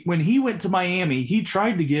when he went to Miami, he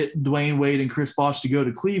tried to get Dwayne Wade and Chris Bosh to go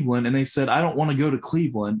to Cleveland, and they said, I don't want to go to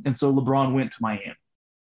Cleveland. And so LeBron went to Miami.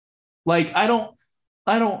 Like, I don't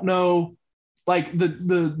know, like the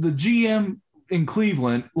GM in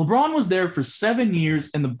Cleveland, LeBron was there for 7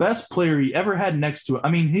 years and the best player he ever had next to it.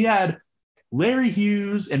 I mean, he had Larry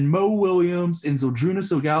Hughes and Mo Williams and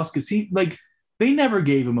Zydrunas Ilgauskas. They never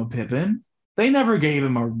gave him a Pippen. They never gave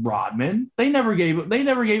him a Rodman. They never gave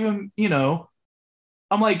him,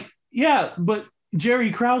 I'm like, yeah, but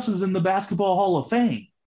Jerry Krause is in the Basketball Hall of Fame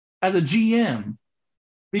as a GM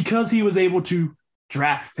because he was able to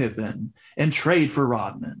draft Pippen and trade for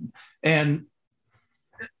Rodman. And,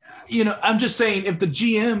 I'm just saying, if the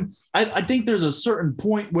GM, I think there's a certain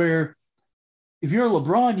point where if you're a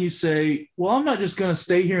LeBron, you say, well, I'm not just going to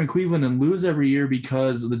stay here in Cleveland and lose every year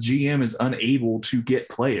because the GM is unable to get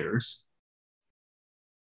players.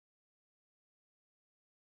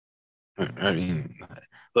 I mean,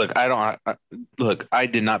 look, I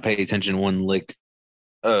did not pay attention one lick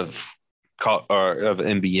of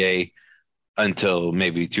NBA until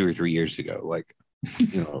maybe 2 or 3 years ago.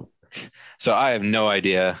 So I have no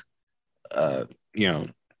idea.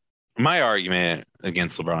 My argument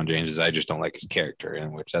against LeBron James is I just don't like his character,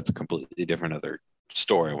 in which that's a completely different other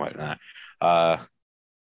story and whatnot.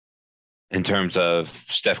 In terms of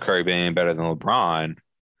Steph Curry being better than LeBron,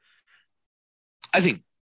 I think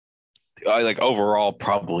overall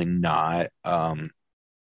probably not. But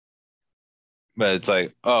it's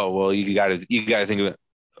like, oh well, you got to think of it.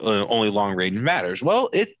 Only long range matters. Well,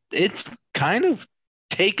 it's kind of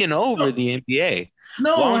taken over the NBA.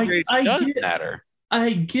 No, long range doesn't matter.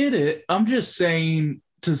 I get it. I'm just saying,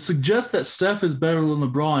 to suggest that Steph is better than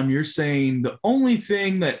LeBron, you're saying the only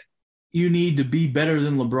thing that you need to be better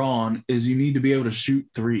than LeBron is you need to be able to shoot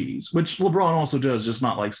threes, which LeBron also does, just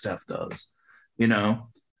not like Steph does,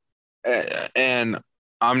 And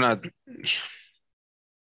I'm not.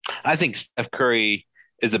 I think Steph Curry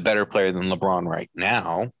is a better player than LeBron right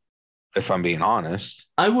now, if I'm being honest.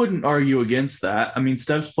 I wouldn't argue against that. I mean,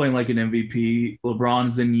 Steph's playing like an MVP.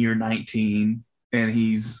 LeBron's in year 19,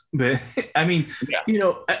 and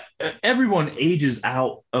everyone ages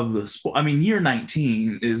out of the sport. I mean, year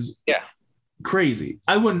 19 is crazy.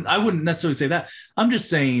 I wouldn't necessarily say that. I'm just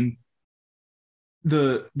saying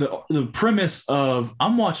the premise of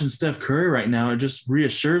I'm watching Steph Curry right now, it just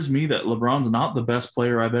reassures me that LeBron's not the best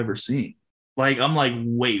player I've ever seen. I'm like,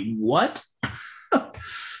 wait, what?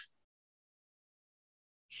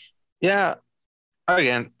 Yeah.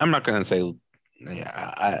 Again, I'm not going to say,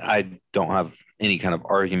 I don't have any kind of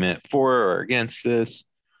argument for or against this.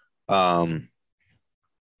 Both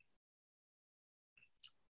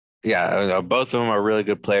of them are really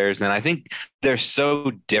good players, and I think they're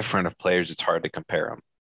so different of players, it's hard to compare them.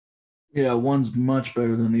 Yeah, one's much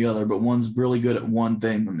better than the other, but one's really good at one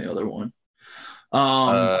thing than the other one.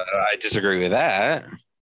 I disagree with that.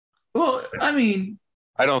 Well, I mean,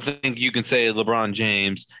 I don't think you can say LeBron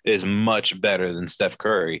James is much better than Steph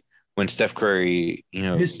Curry when Steph Curry,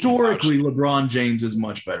 historically, LeBron James is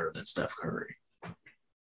much better than Steph Curry.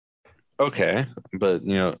 Okay, but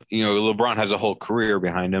LeBron has a whole career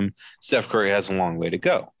behind him. Steph Curry has a long way to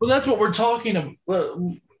go. Well, that's what we're talking about.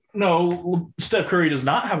 No, Steph Curry does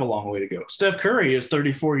not have a long way to go. Steph Curry is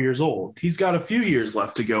 34 years old. He's got a few years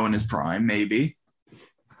left to go in his prime, maybe.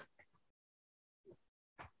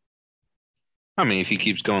 I mean, if he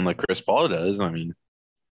keeps going like Chris Paul does, I mean,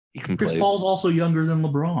 he can Chris play. Paul's also younger than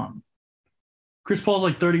LeBron. Chris Paul's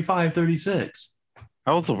like 35, 36.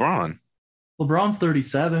 How old's LeBron? LeBron's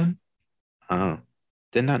 37. Oh,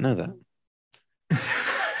 did not know that.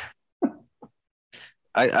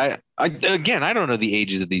 I again, I don't know the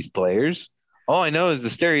ages of these players. All I know is the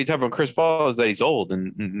stereotype of Chris Paul is that he's old,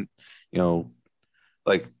 and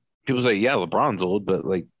like people say, yeah, LeBron's old, but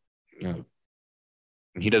like,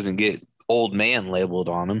 he doesn't get old man labeled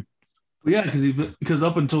on him. Yeah, because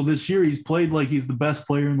up until this year, he's played like he's the best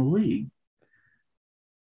player in the league.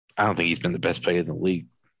 I don't think he's been the best player in the league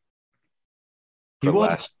He for the was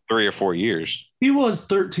last 3 or 4 years. he was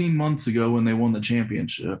 13 months ago when they won the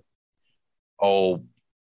championship. Oh,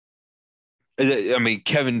 I mean,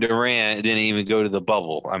 Kevin Durant didn't even go to the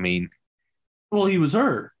bubble. I mean, Well, he was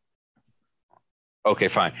hurt. okay,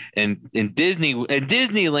 fine. And in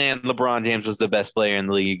Disneyland, LeBron James was the best player in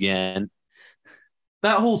the league again.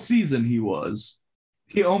 That whole season, he was.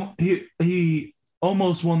 He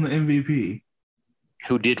almost won the MVP.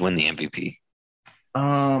 Who did win the MVP?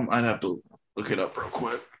 I'd have to look it up real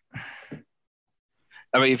quick.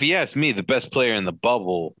 I mean, if you ask me, the best player in the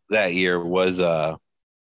bubble that year was I'm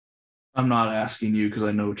not asking you because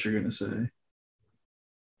I know what you're gonna say.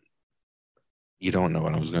 you don't know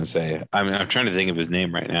what I was going to say. I mean, I'm trying to think of his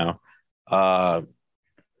name right now.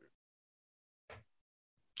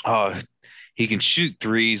 Oh, he can shoot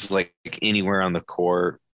threes like anywhere on the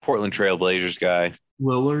court. Portland Trail Blazers guy.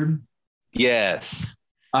 Lillard. Yes.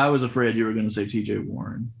 I was afraid you were gonna say T.J.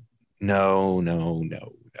 Warren. No.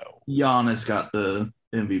 Giannis got the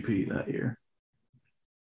MVP that year.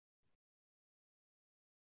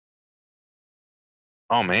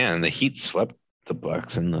 Oh man, the Heat swept the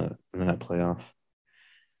Bucks in that playoff.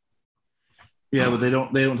 Yeah, but they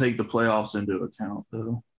don't take the playoffs into account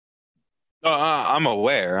though. No, I'm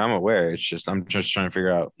aware. It's just I'm just trying to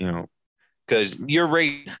figure out, because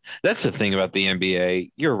that's the thing about the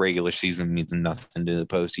NBA. Your regular season means nothing to the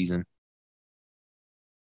postseason.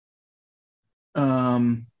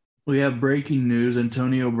 We have breaking news.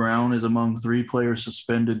 Antonio Brown is among 3 players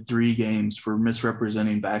suspended 3 games for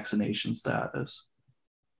misrepresenting vaccination status.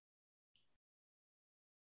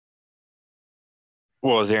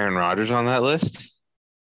 Well, is Aaron Rodgers on that list?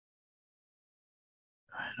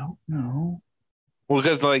 I don't know. Well,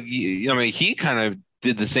 because he kind of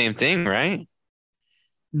did the same thing, right?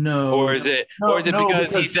 No. Or is it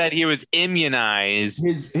because he said he was immunized?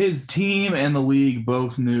 His team and the league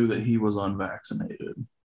both knew that he was unvaccinated.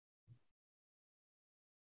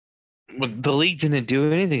 Well, the league didn't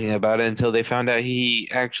do anything about it until they found out he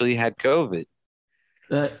actually had COVID.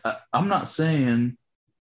 I'm not saying.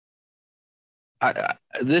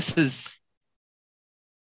 This is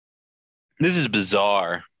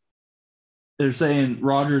bizarre. They're saying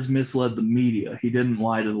Rodgers misled the media. He didn't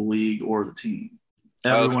lie to the league or the team.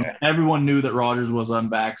 Everyone knew that Rodgers was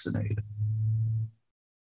unvaccinated.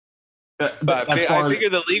 But I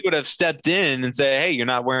figured the league would have stepped in and say, "Hey, you're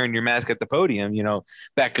not wearing your mask at the podium."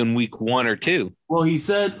 Back in week 1 or 2. Well, he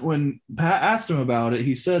said when Pat asked him about it,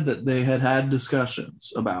 he said that they had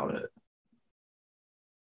discussions about it.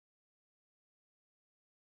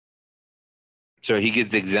 So he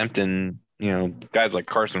gets exempt, and guys like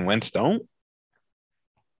Carson Wentz don't.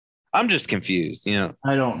 I'm just confused.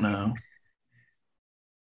 I don't know.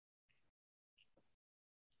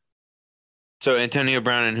 So Antonio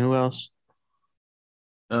Brown and who else?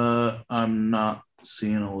 I'm not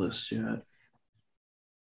seeing a list yet.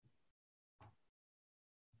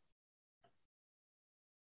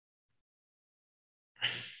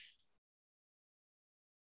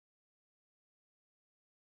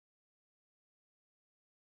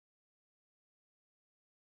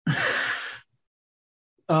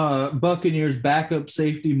 Buccaneers backup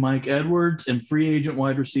safety Mike Edwards and free agent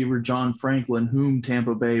wide receiver John Franklin, whom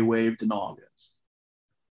Tampa Bay waived in August.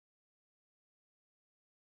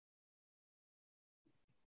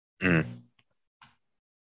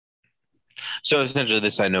 So essentially,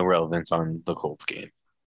 this had no relevance on the Colts game.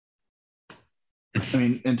 I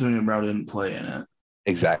mean, Antonio Brown didn't play in it.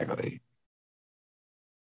 Exactly.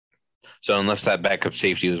 So unless that backup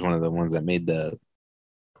safety was one of the ones that made the,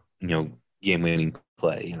 game-winning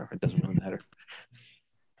play, it doesn't really matter.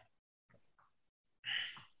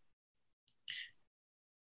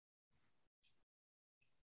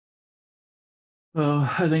 Well,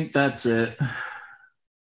 I think that's it.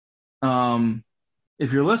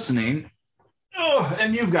 if you're listening,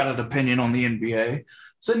 and you've got an opinion on the NBA,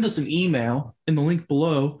 send us an email in the link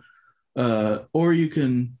below, or you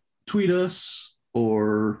can tweet us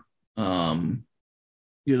or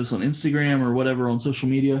get us on Instagram or whatever on social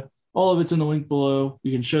media. All of it's in the link below.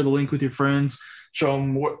 You can share the link with your friends. Show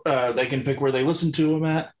them what they can pick where they listen to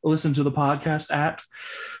the podcast at.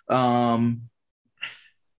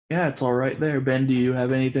 Yeah, it's all right there. Ben, do you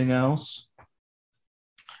have anything else?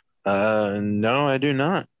 No, I do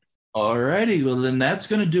not. All righty. Well, then that's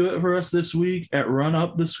going to do it for us this week at Run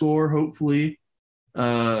Up the Score. Hopefully,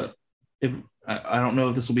 if I don't know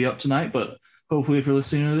if this will be up tonight, but hopefully, if you're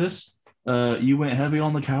listening to this, you went heavy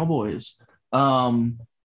on the Cowboys. And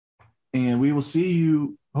we will see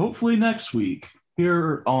you hopefully next week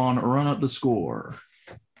here on Run Up the Score.